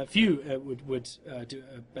employment. Few would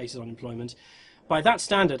base it on employment. By that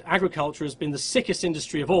standard, agriculture has been the sickest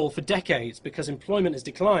industry of all for decades because employment has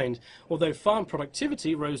declined, although farm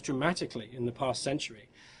productivity rose dramatically in the past century.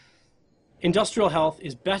 Industrial health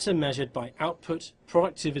is better measured by output,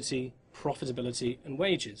 productivity, profitability, and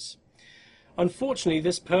wages. Unfortunately,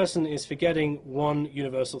 this person is forgetting one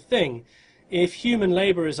universal thing. If human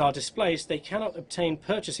laborers are displaced, they cannot obtain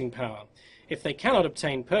purchasing power. If they cannot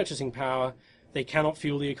obtain purchasing power, they cannot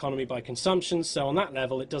fuel the economy by consumption, so on that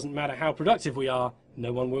level, it doesn't matter how productive we are,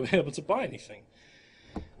 no one will be able to buy anything.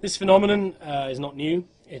 This phenomenon is not new.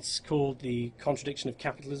 It's called the contradiction of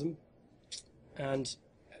capitalism. And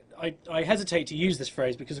I hesitate to use this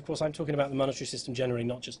phrase because, of course, I'm talking about the monetary system generally,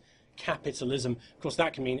 not just capitalism. Of course,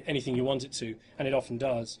 that can mean anything you want it to, and it often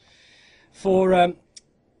does. For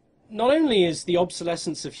not only is the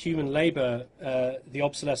obsolescence of human labor the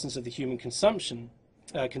obsolescence of the human consumer,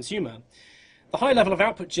 the high level of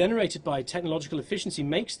output generated by technological efficiency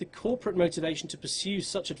makes the corporate motivation to pursue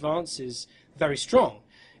such advances very strong,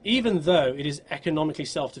 even though it is economically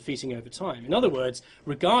self-defeating over time. In other words,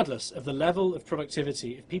 regardless of the level of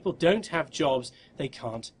productivity, if people don't have jobs, they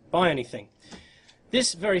can't buy anything.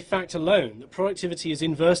 This very fact alone, that productivity is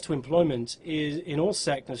inverse to employment in all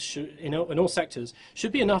sectors,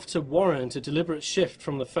 should be enough to warrant a deliberate shift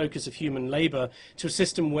from the focus of human labor to a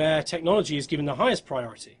system where technology is given the highest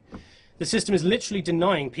priority. The system is literally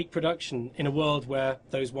denying peak production in a world where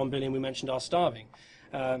those 1 billion we mentioned are starving.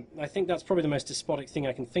 I think that's probably the most despotic thing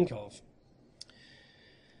I can think of.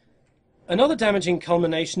 Another damaging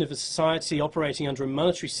culmination of a society operating under a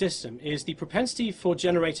monetary system is the propensity for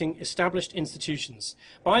generating established institutions.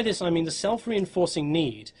 By this I mean the self-reinforcing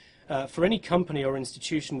need for any company or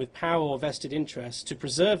institution with power or vested interest to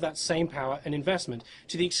preserve that same power and investment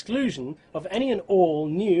to the exclusion of any and all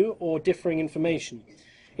new or differing information.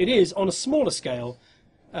 It is, on a smaller scale,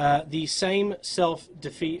 the same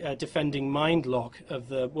self-defending mind lock of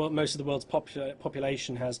most of the world's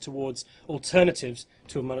population has towards alternatives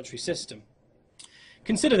to a monetary system.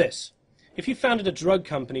 Consider this. If you founded a drug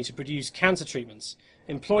company to produce cancer treatments,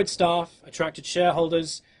 employed staff, attracted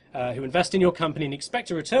shareholders who invest in your company and expect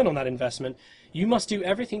a return on that investment, you must do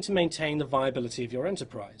everything to maintain the viability of your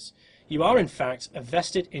enterprise. You are, in fact, a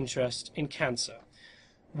vested interest in cancer.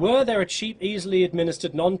 Were there a cheap, easily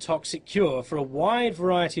administered, non-toxic cure for a wide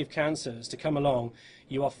variety of cancers to come along,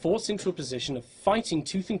 you are forced into a position of fighting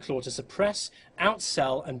tooth and claw to suppress,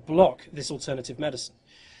 outsell, and block this alternative medicine.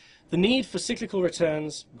 The need for cyclical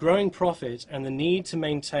returns, growing profit, and the need to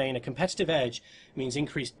maintain a competitive edge means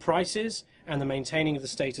increased prices and the maintaining of the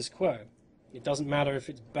status quo. It doesn't matter if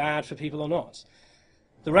it's bad for people or not.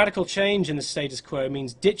 The radical change in the status quo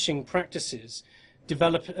means ditching practices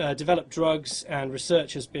developed drugs and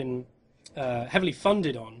research has been heavily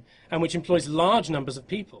funded on, and which employs large numbers of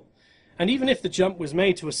people. And even if the jump was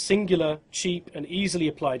made to a singular, cheap, and easily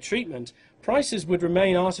applied treatment, prices would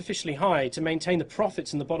remain artificially high to maintain the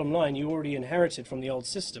profits and the bottom line you already inherited from the old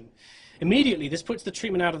system. Immediately, this puts the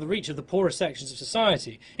treatment out of the reach of the poorer sections of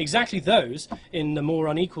society, exactly those in the more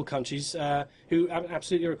unequal countries who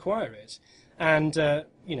absolutely require it. And,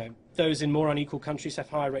 those in more unequal countries have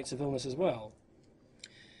higher rates of illness as well.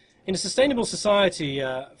 In a sustainable society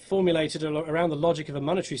formulated around the logic of a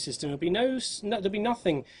monetary system, there'll be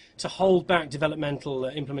nothing to hold back developmental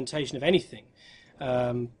implementation of anything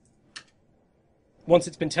once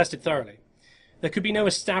it's been tested thoroughly. There could be no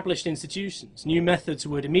established institutions. New methods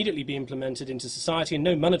would immediately be implemented into society, and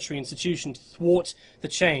no monetary institution to thwart the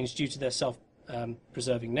change due to their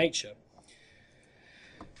self-preserving nature.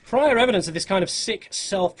 Prior evidence of this kind of sick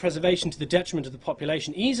self-preservation to the detriment of the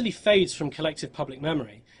population easily fades from collective public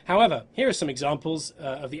memory. However, here are some examples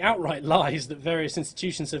of the outright lies that various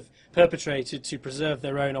institutions have perpetrated to preserve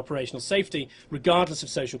their own operational safety, regardless of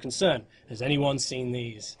social concern. Has anyone seen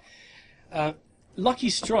these? Lucky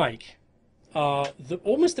Strike are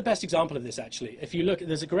almost the best example of this, actually. If you look,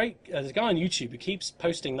 there's a guy on YouTube who keeps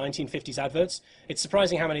posting 1950s adverts. It's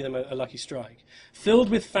surprising how many of them are Lucky Strike. Filled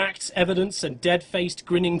with facts, evidence, and dead-faced,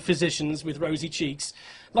 grinning physicians with rosy cheeks,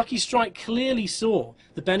 Lucky Strike clearly saw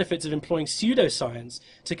the benefits of employing pseudoscience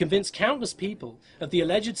to convince countless people of the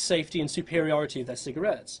alleged safety and superiority of their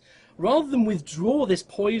cigarettes. Rather than withdraw this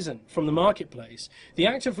poison from the marketplace, the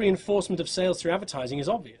act of reinforcement of sales through advertising is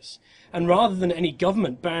obvious. And rather than any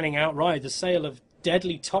government banning outright the sale of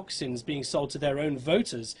deadly toxins being sold to their own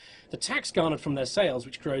voters, the tax garnered from their sales,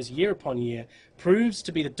 which grows year upon year, proves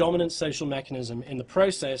to be the dominant social mechanism in the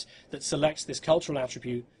process that selects this cultural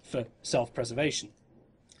attribute for self-preservation.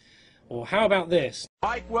 Or how about this?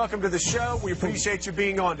 Mike, welcome to the show. We appreciate you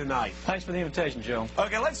being on tonight. Thanks for the invitation, Joe.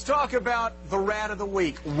 Okay, let's talk about the rat of the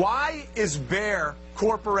week. Why is Bayer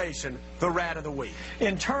Corporation the rat of the week?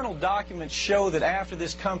 Internal documents show that after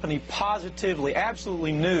this company positively,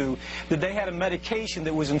 absolutely knew that they had a medication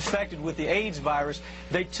that was infected with the AIDS virus,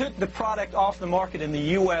 they took the product off the market in the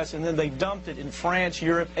U.S. and then they dumped it in France,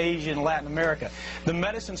 Europe, Asia, and Latin America. The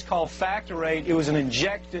medicine's called Factor 8. It was an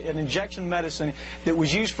injection medicine that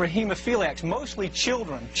was used for hemophiliacs, mostly children.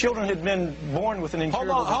 Children had been born with an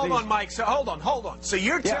incurable disease. Hold on, Mike. So hold on. So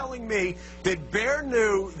you're telling me that Bayer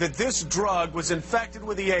knew that this drug was infected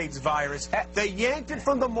with the AIDS virus. They yanked it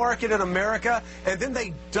from the market in America, and then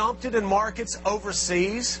they dumped it in markets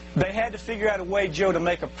overseas? They had to figure out a way, Joe, to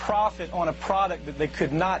make a profit on a product that they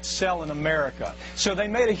could not sell in America. So they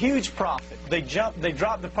made a huge profit. They dropped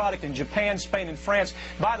the product in Japan, Spain, and France.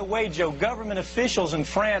 By the way, Joe, government officials in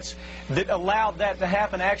France that allowed that to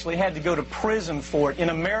happen actually had to go to prison for it. In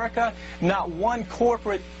America, not one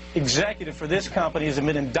corporate executive for this company has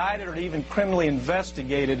been indicted or even criminally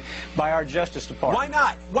investigated by our Justice Department. Why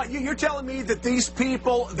not? What, you're telling me that these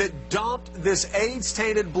people that dumped this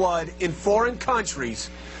AIDS-tainted blood in foreign countries,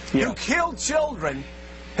 who killed children,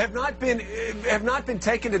 have not been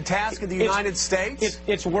taken to task in the United States?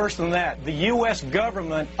 It's worse than that. The U.S.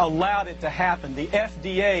 government allowed it to happen. The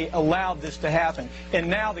FDA allowed this to happen. And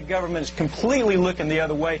now the government is completely looking the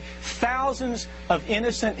other way. Thousands of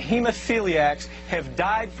innocent hemophiliacs have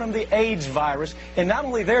died from the AIDS virus. And not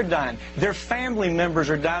only they're dying, their family members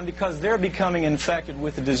are dying because they're becoming infected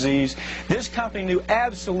with the disease. This company knew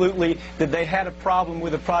absolutely that they had a problem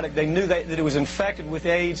with the product. They knew that it was infected with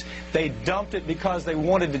AIDS. They dumped it because they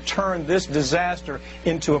wanted to turn this disaster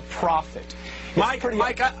into a profit. Mike,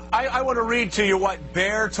 I want to read to you what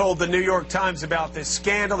Bayer told the New York Times about this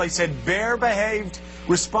scandal. They said Bayer behaved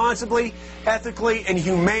responsibly, ethically, and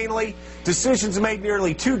humanely. Decisions made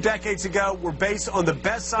nearly 2 decades ago were based on the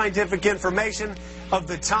best scientific information of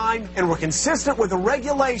the time and were consistent with the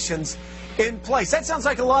regulations in place. That sounds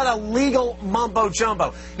like a lot of legal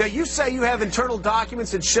mumbo-jumbo. Now, you say you have internal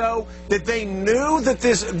documents that show that they knew that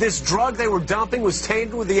this drug they were dumping was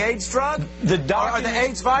tainted with the AIDS drug? Or the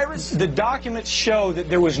AIDS virus? The documents show that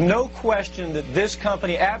there was no question that this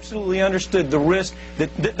company absolutely understood the risk,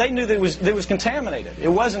 that they knew that it was contaminated. It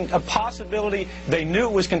wasn't a possibility. They knew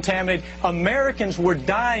it was contaminated. Americans were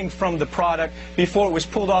dying from the product before it was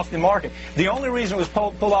pulled off the market. The only reason it was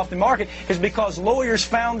pulled off the market is because lawyers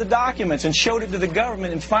found the documents and showed it to the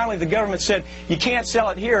government, and finally the government said, you can't sell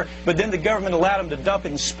it here, but then the government allowed them to dump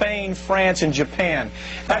it in Spain, France, and Japan.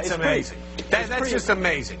 That's amazing. That's just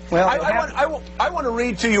amazing. Well, I want to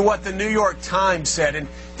read to you what the New York Times said, and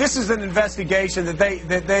this is an investigation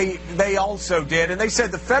that they also did, and they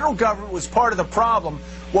said the federal government was part of the problem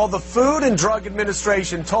while the Food and Drug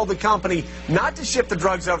Administration told the company not to ship the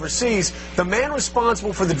drugs overseas. The man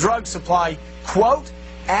responsible for the drug supply, quote,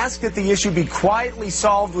 asked that the issue be quietly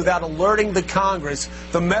solved without alerting the Congress,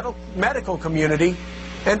 the medical community,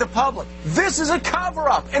 and the public. This is a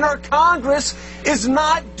cover-up, and our Congress is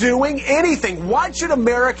not doing anything. What should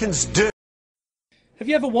Americans do? Have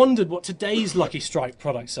you ever wondered what today's Lucky Strike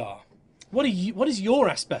products are? What is your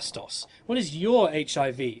asbestos? What is your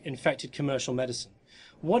HIV-infected commercial medicine?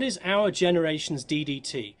 What is our generation's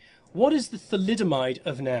DDT? What is the thalidomide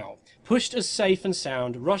of now? Pushed as safe and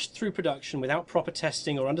sound, rushed through production without proper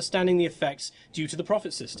testing or understanding the effects due to the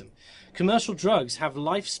profit system. Commercial drugs have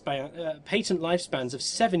patent lifespans of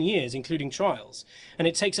 7 years, including trials, and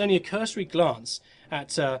it takes only a cursory glance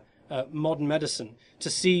at modern medicine to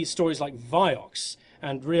see stories like Vioxx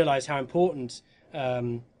and realize how important,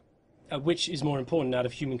 which is more important out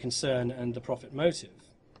of human concern and the profit motive.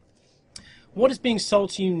 What is being sold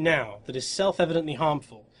to you now that is self-evidently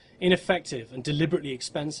harmful, ineffective, and deliberately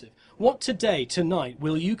expensive? What today, tonight,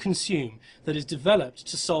 will you consume that is developed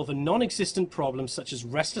to solve a non-existent problem such as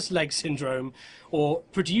restless leg syndrome, or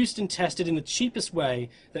produced and tested in the cheapest way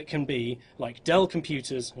that can be, like Dell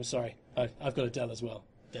computers? I'm sorry, I've got a Dell as well,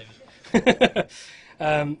 David.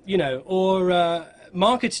 You know, or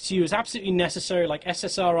marketed to you as absolutely necessary, like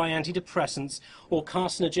SSRI antidepressants or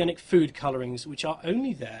carcinogenic food colorings, which are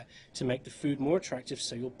only there to make the food more attractive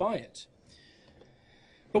so you'll buy it.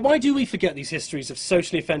 But why do we forget these histories of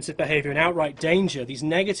socially offensive behavior and outright danger, these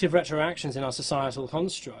negative retroactions in our societal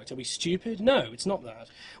construct? Are we stupid? No, it's not that.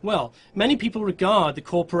 Well, many people regard the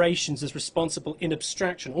corporations as responsible in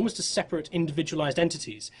abstraction, almost as separate individualized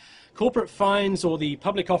entities. corporate fines or the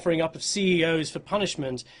public offering up of CEOs for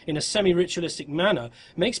punishment in a semi-ritualistic manner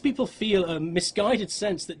makes people feel a misguided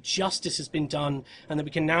sense that justice has been done and that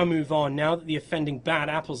we can now move on now that the offending bad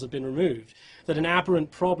apples have been removed, that an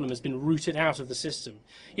aberrant problem has been rooted out of the system.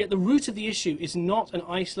 Yet the root of the issue is not an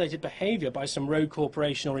isolated behavior by some rogue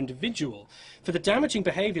corporation or individual, for the damaging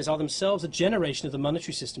behaviors are themselves a generation of the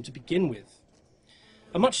monetary system to begin with.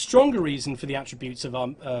 A much stronger reason for the attributes of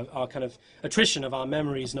our kind of attrition of our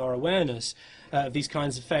memories and our awareness of these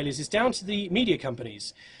kinds of failures is down to the media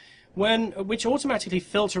companies, which automatically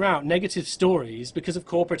filter out negative stories because of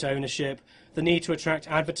corporate ownership, the need to attract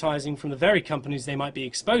advertising from the very companies they might be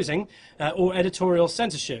exposing, or editorial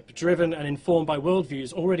censorship, driven and informed by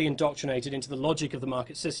worldviews already indoctrinated into the logic of the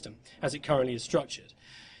market system, as it currently is structured.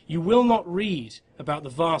 You will not read about the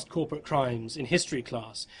vast corporate crimes in history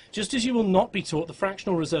class, just as you will not be taught the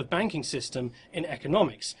fractional reserve banking system in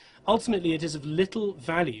economics. Ultimately, it is of little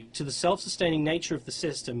value to the self-sustaining nature of the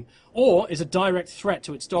system, or is a direct threat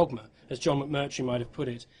to its dogma, as John McMurtry might have put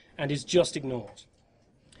it, and is just ignored.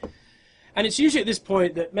 And it's usually at this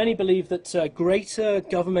point that many believe that greater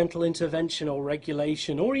governmental intervention or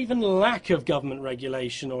regulation, or even lack of government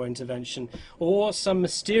regulation or intervention, or some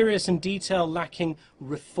mysterious and detail-lacking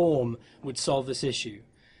reform would solve this issue.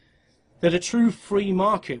 That a true free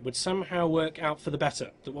market would somehow work out for the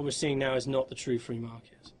better, that what we're seeing now is not the true free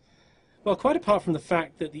market. Well, quite apart from the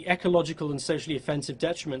fact that the ecological and socially offensive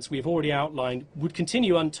detriments we have already outlined would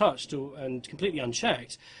continue untouched and completely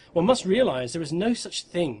unchecked, one must realize there is no such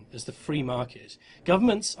thing as the free market.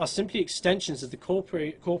 Governments are simply extensions of the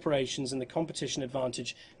corporations and the competition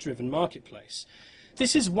advantage-driven marketplace.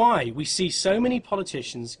 This is why we see so many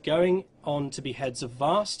politicians going on to be heads of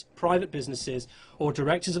vast private businesses or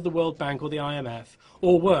directors of the World Bank or the IMF,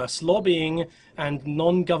 or worse, lobbying and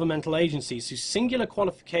non-governmental agencies whose singular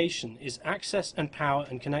qualification is access and power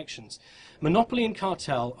and connections. Monopoly and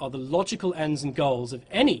cartel are the logical ends and goals of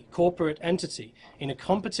any corporate entity in a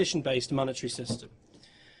competition-based monetary system.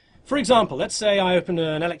 For example, let's say I open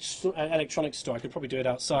an electronics store. I could probably do it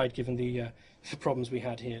outside given the problems we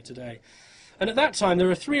had here today. And at that time, there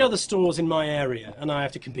are 3 other stores in my area, and I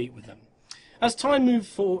have to compete with them. As time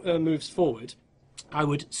moves forward, I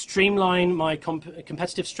would streamline my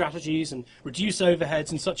competitive strategies and reduce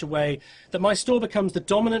overheads in such a way that my store becomes the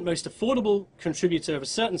dominant, most affordable contributor of a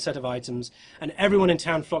certain set of items, and everyone in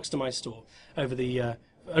town flocks to my store over the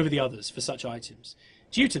others for such items.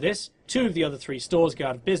 Due to this, 2 of the other 3 stores go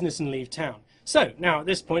out of business and leave town. So now at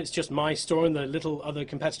this point, it's just my store and the little other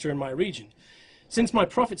competitor in my region. Since my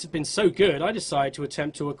profits have been so good, I decide to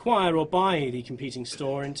attempt to acquire or buy the competing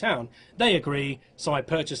store in town. They agree, so I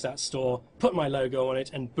purchase that store, put my logo on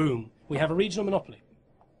it, and boom, we have a regional monopoly.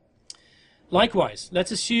 Likewise,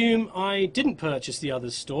 let's assume I didn't purchase the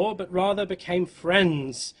other's store, but rather became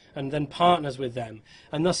friends and then partners with them,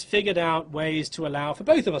 and thus figured out ways to allow for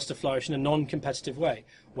both of us to flourish in a non-competitive way.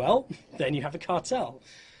 Well, then you have a cartel.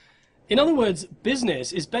 In other words,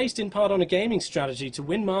 business is based in part on a gaming strategy to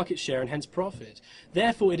win market share and hence profit.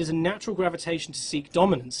 Therefore, it is a natural gravitation to seek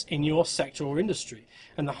dominance in your sector or industry.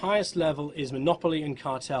 And the highest level is monopoly and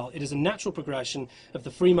cartel. It is a natural progression of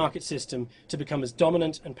the free market system to become as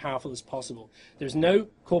dominant and powerful as possible. There is no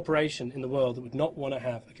corporation in the world that would not want to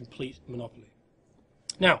have a complete monopoly.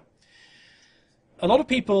 Now, a lot of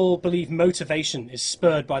people believe motivation is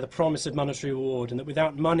spurred by the promise of monetary reward and that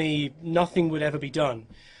without money, nothing would ever be done.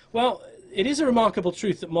 Well, it is a remarkable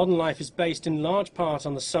truth that modern life is based in large part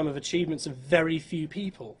on the sum of achievements of very few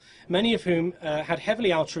people, many of whom had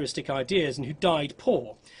heavily altruistic ideas and who died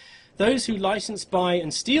poor. Those who license, buy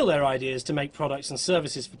and steal their ideas to make products and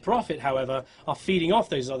services for profit, however, are feeding off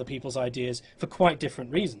those other people's ideas for quite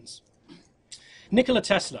different reasons. Nikola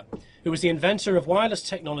Tesla, who was the inventor of wireless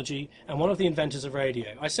technology and one of the inventors of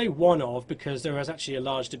radio. I say one of because there was actually a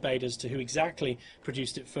large debate as to who exactly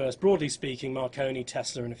produced it first. Broadly speaking, Marconi,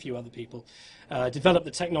 Tesla and a few other people developed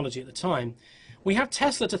the technology at the time. We have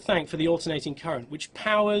Tesla to thank for the alternating current, which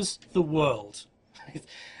powers the world.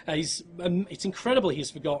 It's incredible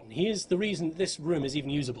he's forgotten. He is the reason that this room is even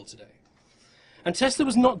usable today. And Tesla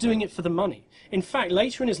was not doing it for the money. In fact,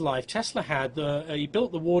 later in his life, Tesla he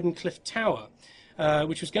built the Wardenclyffe Tower,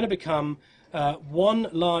 which was going to become one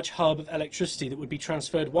large hub of electricity that would be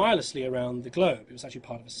transferred wirelessly around the globe. It was actually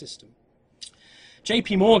part of a system.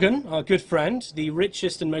 J.P. Morgan, our good friend, the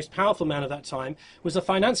richest and most powerful man of that time, was a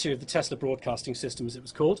financier of the Tesla broadcasting system, as it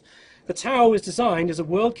was called. The tower was designed as a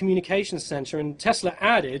world communications center, and Tesla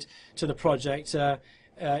added to the project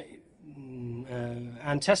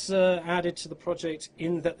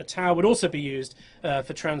in that the tower would also be used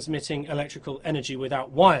for transmitting electrical energy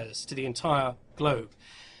without wires to the entire globe.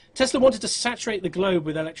 Tesla wanted to saturate the globe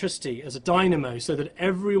with electricity as a dynamo so that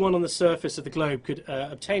everyone on the surface of the globe could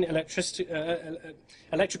obtain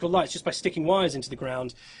electrical lights just by sticking wires into the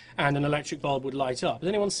ground, and an electric bulb would light up. Has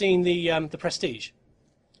anyone seen the Prestige?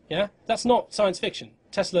 Yeah? That's not science fiction.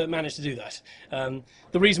 Tesla managed to do that.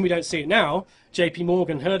 The reason we don't see it now, JP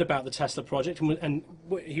Morgan heard about the Tesla project, and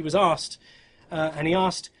he was asked,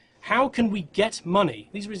 how can we get money?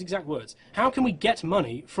 These are his exact words. How can we get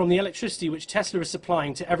money from the electricity which Tesla is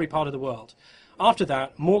supplying to every part of the world? After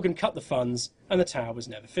that, Morgan cut the funds, and the tower was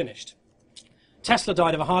never finished. Tesla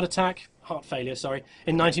died of a heart failure,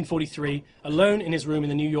 in 1943, alone in his room in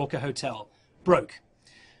the New Yorker hotel, broke.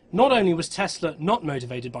 Not only was Tesla not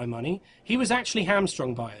motivated by money, he was actually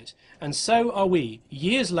hamstrung by it. And so are we,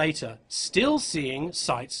 years later, still seeing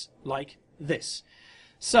sights like this.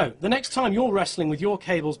 So, the next time you're wrestling with your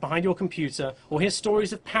cables behind your computer, or hear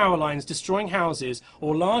stories of power lines destroying houses,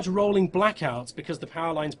 or large rolling blackouts because the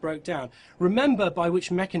power lines broke down, remember by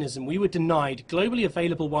which mechanism we were denied globally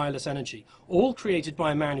available wireless energy, all created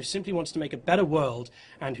by a man who simply wants to make a better world,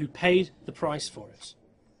 and who paid the price for it.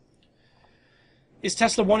 Is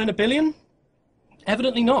Tesla 1 in a billion?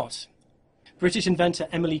 Evidently not. British inventor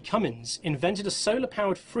Emily Cummins invented a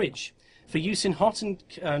solar-powered fridge for use in hot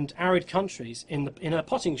and arid countries in a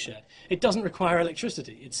potting shed. It doesn't require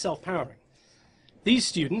electricity, it's self-powering. These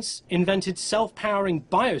students invented self-powering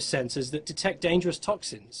biosensors that detect dangerous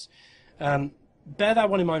toxins. Bear that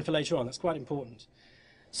one in mind for later on, that's quite important.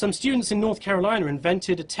 Some students in North Carolina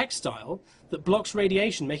invented a textile that blocks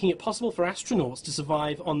radiation, making it possible for astronauts to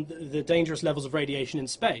survive on the dangerous levels of radiation in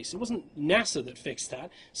space. It wasn't NASA that fixed that,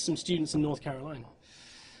 some students in North Carolina.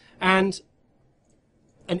 And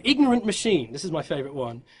an ignorant machine, this is my favorite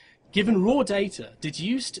one, given raw data,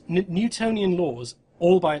 deduced Newtonian laws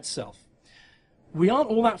all by itself. We aren't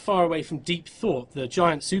all that far away from Deep Thought, the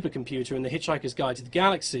giant supercomputer in The Hitchhiker's Guide to the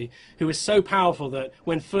Galaxy, who was so powerful that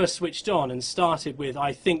when first switched on and started with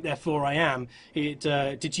 "I think, therefore I am," it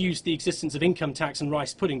deduced the existence of income tax and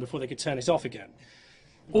rice pudding before they could turn it off again.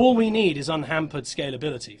 All we need is unhampered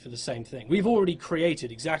scalability for the same thing. We've already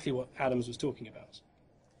created exactly what Adams was talking about.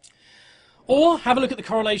 Or have a look at the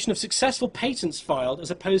correlation of successful patents filed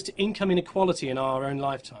as opposed to income inequality in our own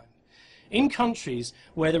lifetime. In countries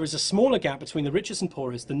where there is a smaller gap between the richest and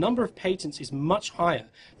poorest, the number of patents is much higher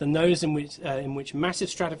than those in which massive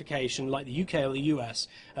stratification, like the UK or the US,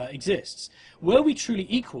 exists. Were we truly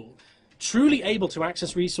equal, truly able to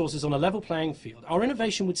access resources on a level playing field, our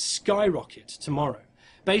innovation would skyrocket tomorrow,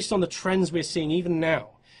 based on the trends we're seeing even now.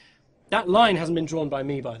 That line hasn't been drawn by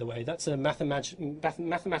me, by the way. That's a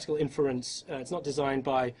mathematical inference. It's not designed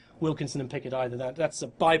by Wilkinson and Pickett either. That's a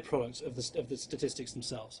byproduct of the statistics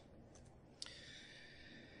themselves.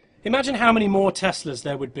 Imagine how many more Teslas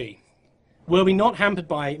there would be, were we not hampered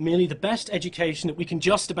by merely the best education that we can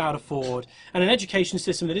just about afford, and an education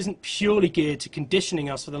system that isn't purely geared to conditioning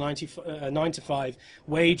us for the 9-to-5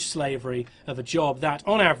 wage slavery of a job that,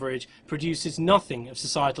 on average, produces nothing of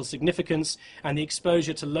societal significance, and the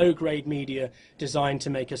exposure to low-grade media designed to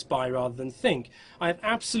make us buy rather than think. I have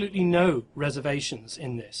absolutely no reservations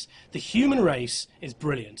in this. The human race is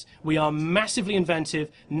brilliant. We are massively inventive,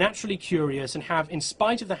 naturally curious, and have, in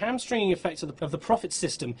spite of the hamstringing effects of the profit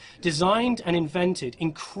system, designed and invented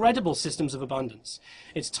incredible systems of abundance.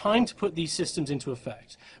 It's time to put these systems into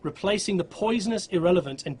effect, replacing the poisonous,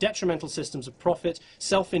 irrelevant, and detrimental systems of profit,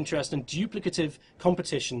 self-interest, and duplicative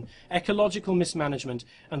competition, ecological mismanagement,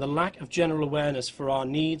 and the lack of general awareness for our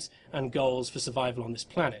needs and goals for survival on this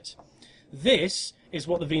planet. This is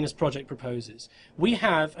what the Venus Project proposes. We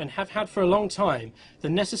have, and have had for a long time, the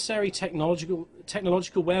necessary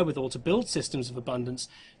technological wherewithal to build systems of abundance,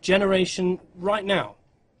 generation right now.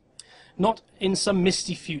 Not in some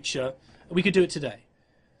misty future. We could do it today.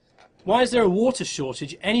 Why is there a water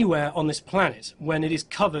shortage anywhere on this planet when it is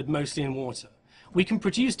covered mostly in water? We can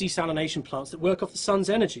produce desalination plants that work off the sun's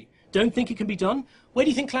energy. Don't think it can be done? Where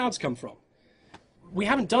do you think clouds come from? We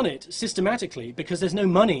haven't done it systematically because there's no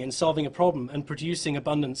money in solving a problem and producing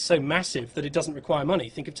abundance so massive that it doesn't require money.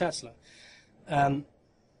 Think of Tesla.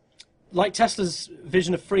 Like Tesla's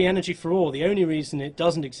vision of free energy for all, the only reason it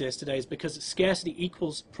doesn't exist today is because scarcity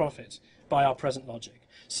equals profit by our present logic.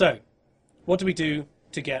 So, what do we do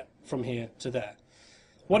to get from here to there?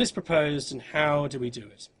 What is proposed and how do we do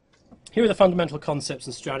it? Here are the fundamental concepts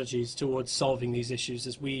and strategies towards solving these issues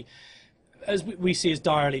as we see as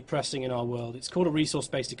direly pressing in our world. It's called a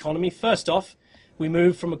resource-based economy. First off, we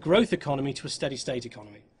move from a growth economy to a steady-state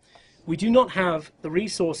economy. We do not have the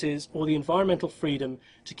resources or the environmental freedom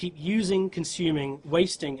to keep using, consuming,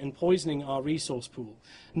 wasting, and poisoning our resource pool.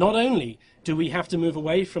 Not only do we have to move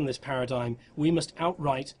away from this paradigm, we must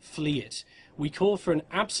outright flee it. we call for an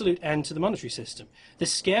absolute end to the monetary system. The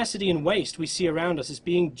scarcity and waste we see around us is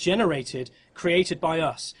being created by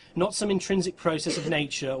us, not some intrinsic process of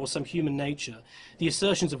nature or some human nature, the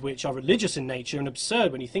assertions of which are religious in nature and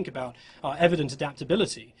absurd when you think about our evident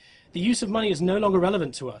adaptability. The use of money is no longer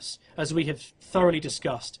relevant to us, as we have thoroughly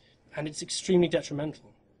discussed, and it's extremely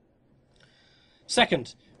detrimental.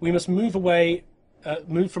 Second, we must move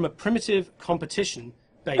from a primitive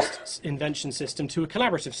competition-based invention system to a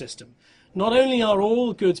collaborative system. Not only are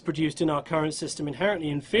all goods produced in our current system inherently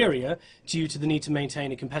inferior due to the need to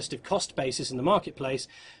maintain a competitive cost basis in the marketplace,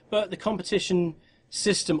 but the competition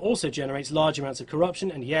system also generates large amounts of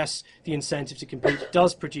corruption, and yes, the incentive to compete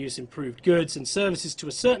does produce improved goods and services to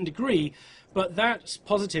a certain degree, but that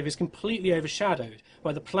positive is completely overshadowed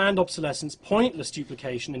by the planned obsolescence, pointless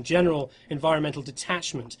duplication, and general environmental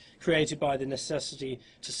detachment created by the necessity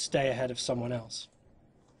to stay ahead of someone else.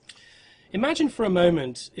 Imagine for a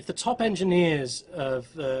moment if the top engineers of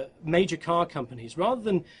major car companies, rather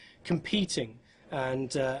than competing,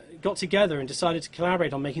 and got together and decided to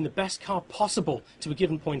collaborate on making the best car possible to a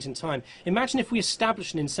given point in time. Imagine if we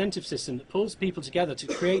established an incentive system that pulls people together to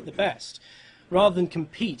create the best, rather than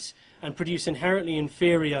compete and produce inherently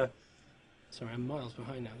inferior, sorry, I'm miles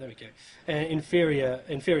behind now, there we go,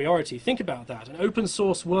 inferiority. Think about that, an open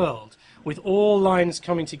source world with all lines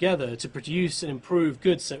coming together to produce and improve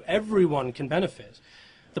goods so everyone can benefit.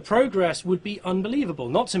 The progress would be unbelievable,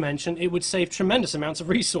 not to mention it would save tremendous amounts of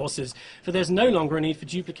resources, for there's no longer a need for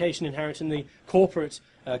duplication inherent in the corporate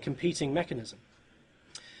competing mechanism.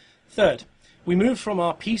 Third, we move from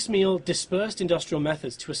our piecemeal, dispersed industrial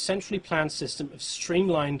methods to a centrally planned system of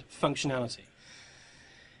streamlined functionality.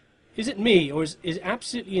 Is it me, or is it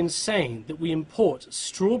absolutely insane that we import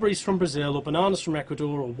strawberries from Brazil, or bananas from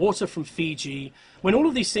Ecuador, or water from Fiji, when all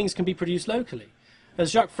of these things can be produced locally?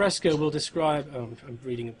 As Jacques Fresco will describe, I'm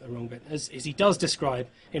reading the wrong bit, as he does describe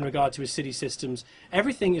in regard to his city systems,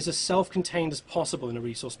 everything is as self-contained as possible in a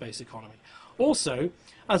resource-based economy. Also,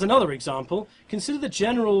 as another example, consider the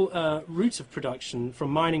general route of production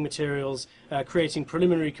from mining materials, creating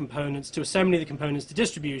preliminary components, to assembly the components, to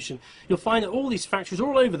distribution. You'll find that all these factories are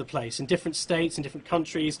all over the place, in different states, in different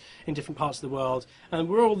countries, in different parts of the world, and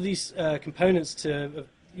where all these components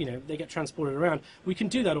they get transported around, we can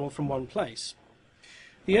do that all from one place.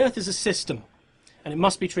 The Earth is a system, and it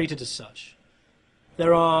must be treated as such.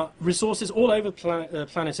 There are resources all over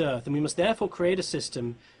planet Earth, and we must therefore create a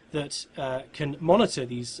system that can monitor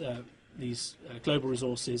these global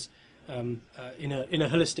resources in a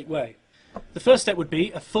holistic way. The first step would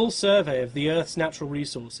be a full survey of the Earth's natural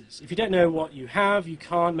resources. If you don't know what you have, you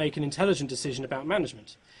can't make an intelligent decision about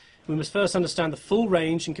management. We must first understand the full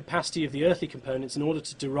range and capacity of the earthly components in order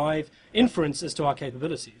to derive inference as to our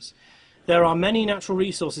capabilities. There are many natural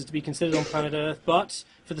resources to be considered on planet Earth, but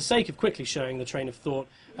for the sake of quickly showing the train of thought,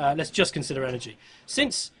 let's just consider energy.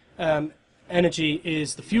 Since energy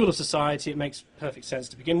is the fuel of society, it makes perfect sense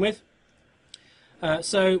to begin with.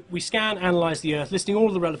 So we scan, analyze the Earth, listing all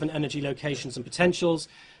of the relevant energy locations and potentials.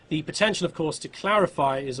 The potential, of course, to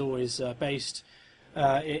clarify is always based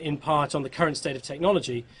in part on the current state of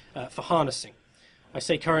technology for harnessing. I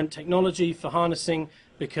say current technology for harnessing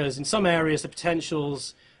because in some areas the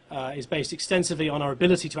potentials is based extensively on our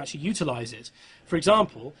ability to actually utilize it. For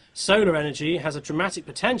example, solar energy has a dramatic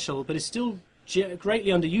potential but is still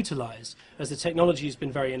greatly underutilized as the technology has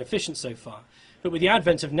been very inefficient so far. But with the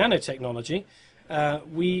advent of nanotechnology,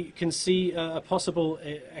 we can see a possible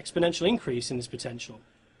exponential increase in this potential.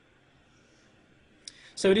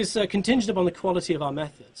 So it is contingent upon the quality of our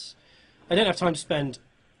methods. I don't have time to spend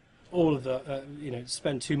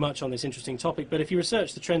spend too much on this interesting topic, but if you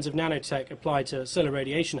research the trends of nanotech applied to solar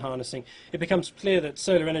radiation harnessing, it becomes clear that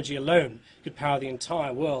solar energy alone could power the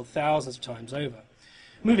entire world thousands of times over.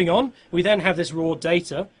 Moving on, we then have this raw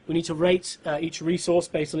data. We need to rate each resource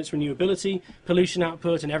based on its renewability, pollution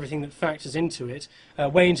output, and everything that factors into it,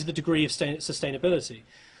 weigh into the degree of sustainability.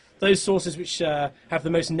 Those sources which have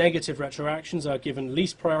the most negative retroactions are given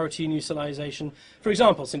least priority in utilization. For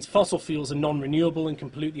example, since fossil fuels are non-renewable and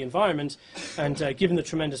can pollute the environment, and given the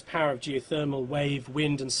tremendous power of geothermal, wave,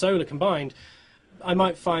 wind, and solar combined, I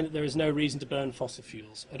might find that there is no reason to burn fossil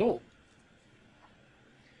fuels at all.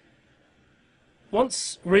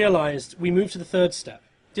 Once realized, we move to the third step,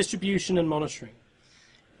 distribution and monitoring.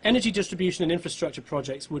 Energy distribution and infrastructure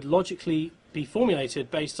projects would logically be formulated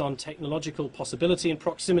based on technological possibility and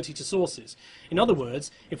proximity to sources. In other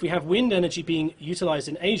words, if we have wind energy being utilized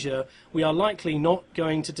in Asia, we are likely not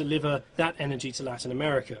going to deliver that energy to Latin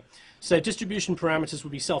America. So distribution parameters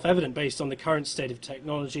would be self-evident based on the current state of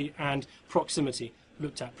technology and proximity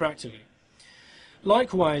looked at practically.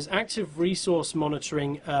 Likewise, active resource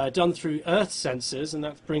monitoring done through Earth sensors, and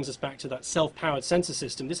that brings us back to that self-powered sensor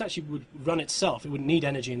system. This actually would run itself. It wouldn't need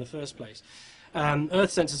energy in the first place.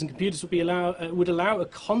 Earth sensors and computers would allow a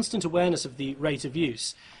constant awareness of the rate of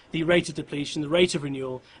use, the rate of depletion, the rate of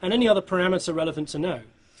renewal, and any other parameter relevant to know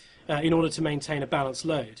in order to maintain a balanced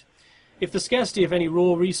load. If the scarcity of any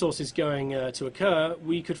raw resource is going to occur,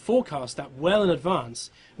 we could forecast that well in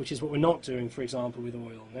advance, which is what we're not doing, for example, with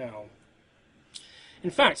oil now. In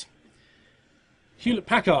fact,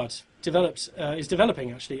 Hewlett-Packard is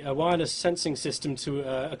developing actually a wireless sensing system to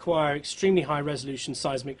acquire extremely high-resolution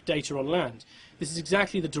seismic data on land. This is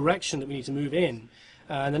exactly the direction that we need to move in.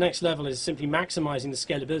 And the next level is simply maximizing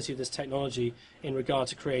the scalability of this technology in regard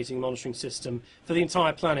to creating a monitoring system for the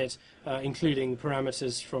entire planet, including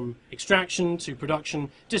parameters from extraction to production,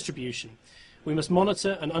 distribution. We must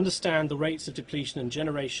monitor and understand the rates of depletion and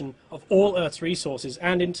generation of all Earth's resources,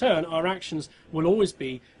 and in turn, our actions will always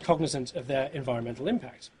be cognizant of their environmental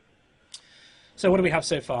impact. So what do we have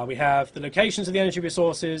so far? We have the locations of the energy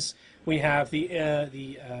resources, we have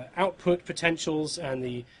the output potentials and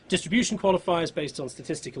the distribution qualifiers based on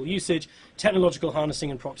statistical usage, technological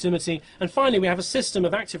harnessing and proximity, and finally we have a system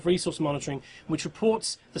of active resource monitoring which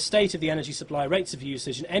reports the state of the energy supply, rates of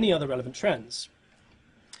usage, and any other relevant trends.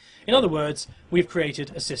 In other words, we've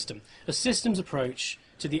created a systems approach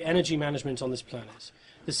to the energy management on this planet.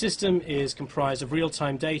 The system is comprised of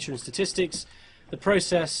real-time data and statistics. The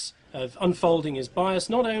process of unfolding is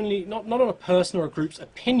biased not on a person or a group's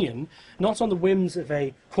opinion, not on the whims of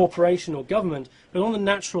a corporation or government, but on the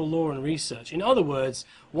natural law and research. In other words,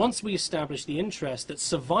 once we establish the interest that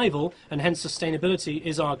survival and hence sustainability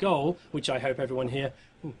is our goal, which I hope everyone here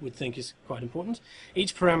would think is quite important,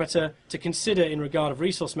 each parameter to consider in regard of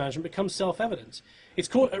resource management becomes self-evident. It's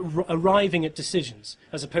called arriving at decisions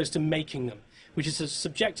as opposed to making them, which is a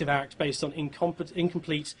subjective act based on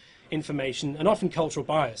incomplete information and often cultural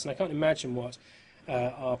bias. And I can't imagine what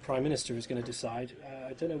our Prime Minister is going to decide.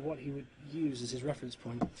 I don't know what he would use as his reference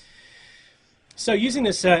point. So using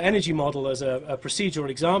this energy model as a procedural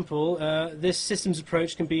example, this systems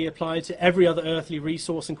approach can be applied to every other earthly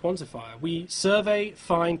resource and quantifier. We survey,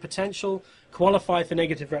 find potential, qualify for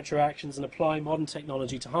negative retroactions, and apply modern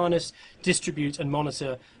technology to harness, distribute, and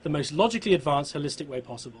monitor the most logically advanced, holistic way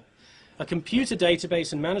possible. A computer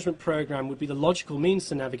database and management program would be the logical means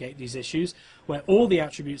to navigate these issues, where all the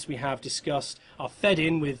attributes we have discussed are fed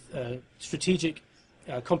in with strategic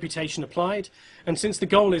computation applied. And since the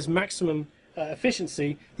goal is maximum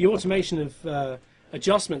efficiency, the automation of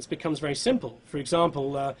adjustments becomes very simple. For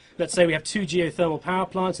example, let's say we have 2 geothermal power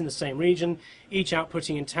plants in the same region, each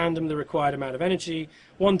outputting in tandem the required amount of energy.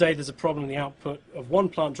 One day there's a problem, the output of one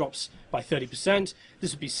plant drops by 30%.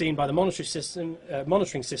 This would be seen by the monitoring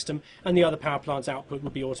system, and the other power plant's output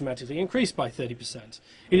would be automatically increased by 30%.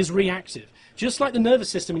 It is reactive, just like the nervous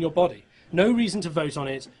system in your body. No reason to vote on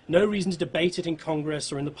it, no reason to debate it in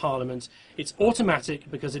Congress or in the Parliament. It's automatic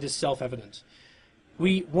because it is self-evident.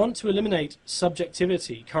 We want to eliminate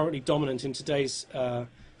subjectivity currently dominant in today's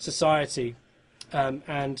society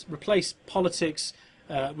and replace politics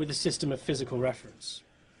with a system of physical reference.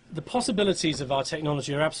 The possibilities of our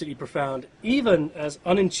technology are absolutely profound, even as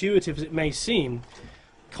unintuitive as it may seem.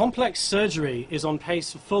 Complex surgery is on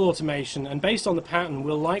pace for full automation, and based on the pattern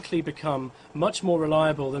will likely become much more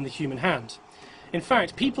reliable than the human hand. In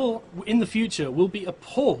fact, people in the future will be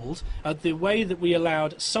appalled at the way that we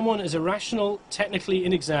allowed someone as irrational, technically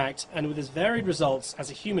inexact, and with as varied results as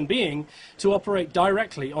a human being to operate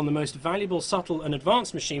directly on the most valuable, subtle, and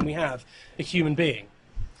advanced machine we have, a human being.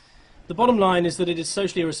 The bottom line is that it is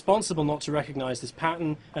socially irresponsible not to recognize this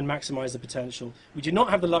pattern and maximize the potential. We do not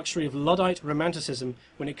have the luxury of Luddite romanticism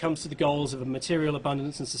when it comes to the goals of material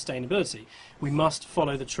abundance and sustainability. We must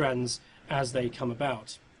follow the trends as they come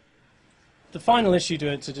about. The final issue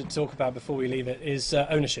to talk about before we leave it is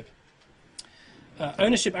ownership.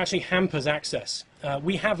 Ownership actually hampers access.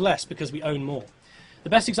 We have less because we own more. The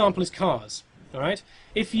best example is cars. All right?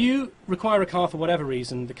 If you require a car for whatever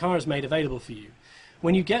reason, the car is made available for you.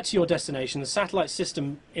 When you get to your destination, the satellite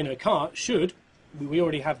system in a car should, we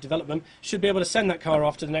already have developed them, should be able to send that car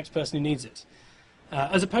off to the next person who needs it.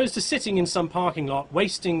 As opposed to sitting in some parking lot,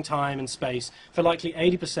 wasting time and space for likely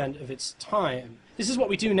 80% of its time. This is what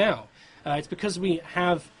we do now. It's because we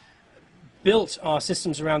have built our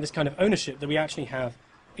systems around this kind of ownership that we actually have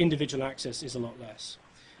individual access is a lot less.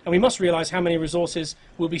 And we must realize how many resources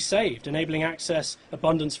will be saved, enabling access,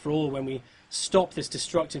 abundance for all when we stop this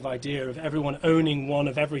destructive idea of everyone owning one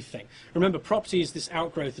of everything. Remember, property is this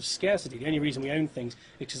outgrowth of scarcity. The only reason we own things is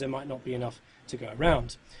because there might not be enough to go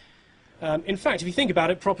around. In fact, if you think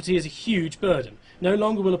about it, property is a huge burden. No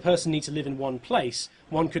longer will a person need to live in one place.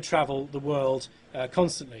 One could travel the world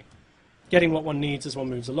constantly, getting what one needs as one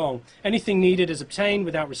moves along. Anything needed is obtained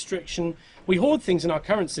without restriction. We hoard things in our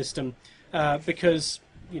current system because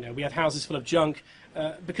we have houses full of junk,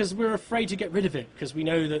 because we're afraid to get rid of it, because we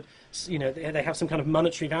know that they have some kind of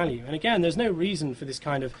monetary value. And again, there's no reason for this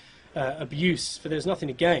kind of abuse, for there's nothing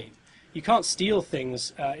to gain. You can't steal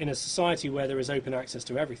things in a society where there is open access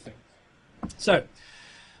to everything. So,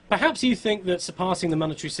 perhaps you think that surpassing the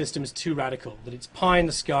monetary system is too radical, that it's pie in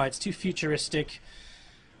the sky, it's too futuristic.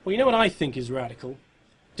 Well, you know what I think is radical?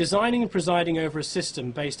 Designing and presiding over a system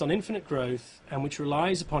based on infinite growth and which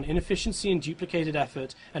relies upon inefficiency and duplicated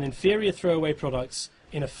effort and inferior throwaway products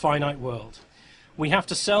in a finite world. We have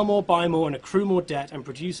to sell more, buy more, and accrue more debt and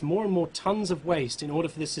produce more and more tons of waste in order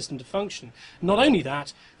for this system to function. Not only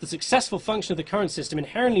that, the successful function of the current system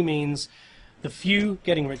inherently means the few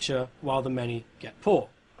getting richer while the many get poor.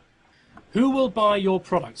 Who will buy your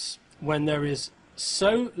products when there is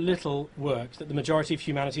so little work that the majority of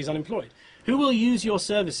humanity is unemployed? Who will use your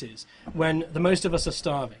services when the most of us are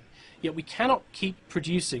starving? Yet we cannot keep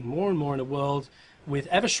producing more and more in a world with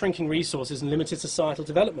ever-shrinking resources and limited societal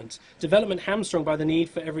development. Development hamstrung by the need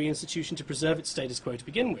for every institution to preserve its status quo to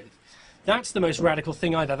begin with. That's the most radical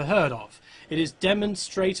thing I've ever heard of. It is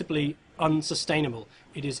demonstrably unsustainable.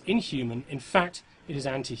 It is inhuman. In fact, it is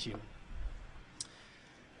anti-human.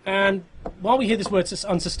 And while we hear this word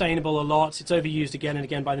unsustainable a lot, it's overused again and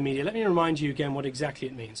again by the media, let me remind you again what exactly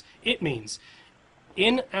it means. It means,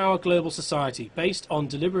 in our global society, based on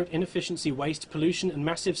deliberate inefficiency, waste, pollution, and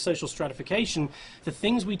massive social stratification, the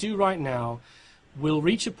things we do right now will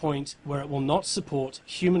reach a point where it will not support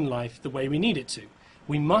human life the way we need it to.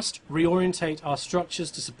 We must reorientate our structures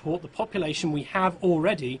to support the population we have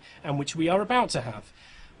already and which we are about to have.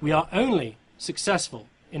 We are only successful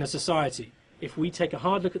in a society if we take a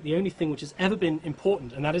hard look at the only thing which has ever been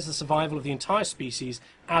important, and that is the survival of the entire species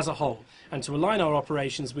as a whole, and to align our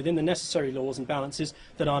operations within the necessary laws and balances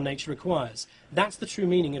that our nature requires. That's the true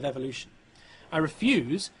meaning of evolution. I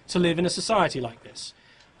refuse to live in a society like this.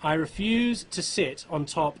 I refuse to sit on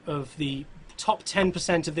top of the top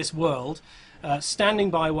 10% of this world,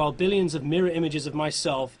 standing by while billions of mirror images of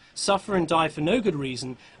myself suffer and die for no good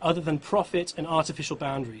reason other than profit and artificial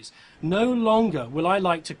boundaries. No longer will I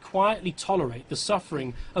like to quietly tolerate the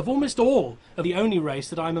suffering of almost all of the only race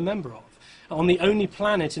that I'm a member of, on the only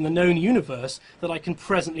planet in the known universe that I can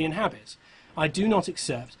presently inhabit. I do not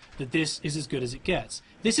accept that this is as good as it gets.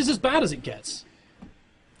 This is as bad as it gets.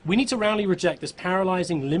 We need to roundly reject this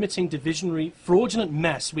paralyzing, limiting, divisionary, fraudulent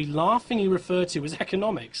mess we laughingly refer to as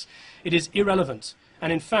economics. It is irrelevant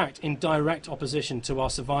and, in fact, in direct opposition to our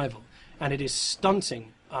survival. And it is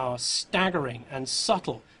stunting our staggering and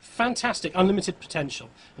subtle, fantastic, unlimited potential.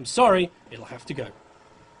 I'm sorry, it'll have to go.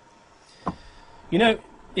 You know,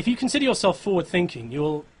 if you consider yourself forward-thinking,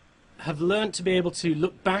 you'll have learned to be able to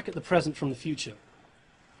look back at the present from the future.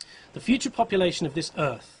 The future population of this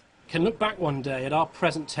Earth can look back one day at our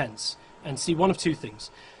present tense and see one of two things.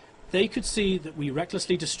 They could see that we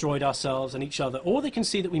recklessly destroyed ourselves and each other, or they can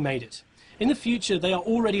see that we made it. In the future, they are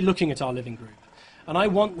already looking at our living group, and I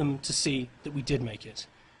want them to see that we did make it.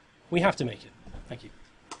 We have to make it. Thank you.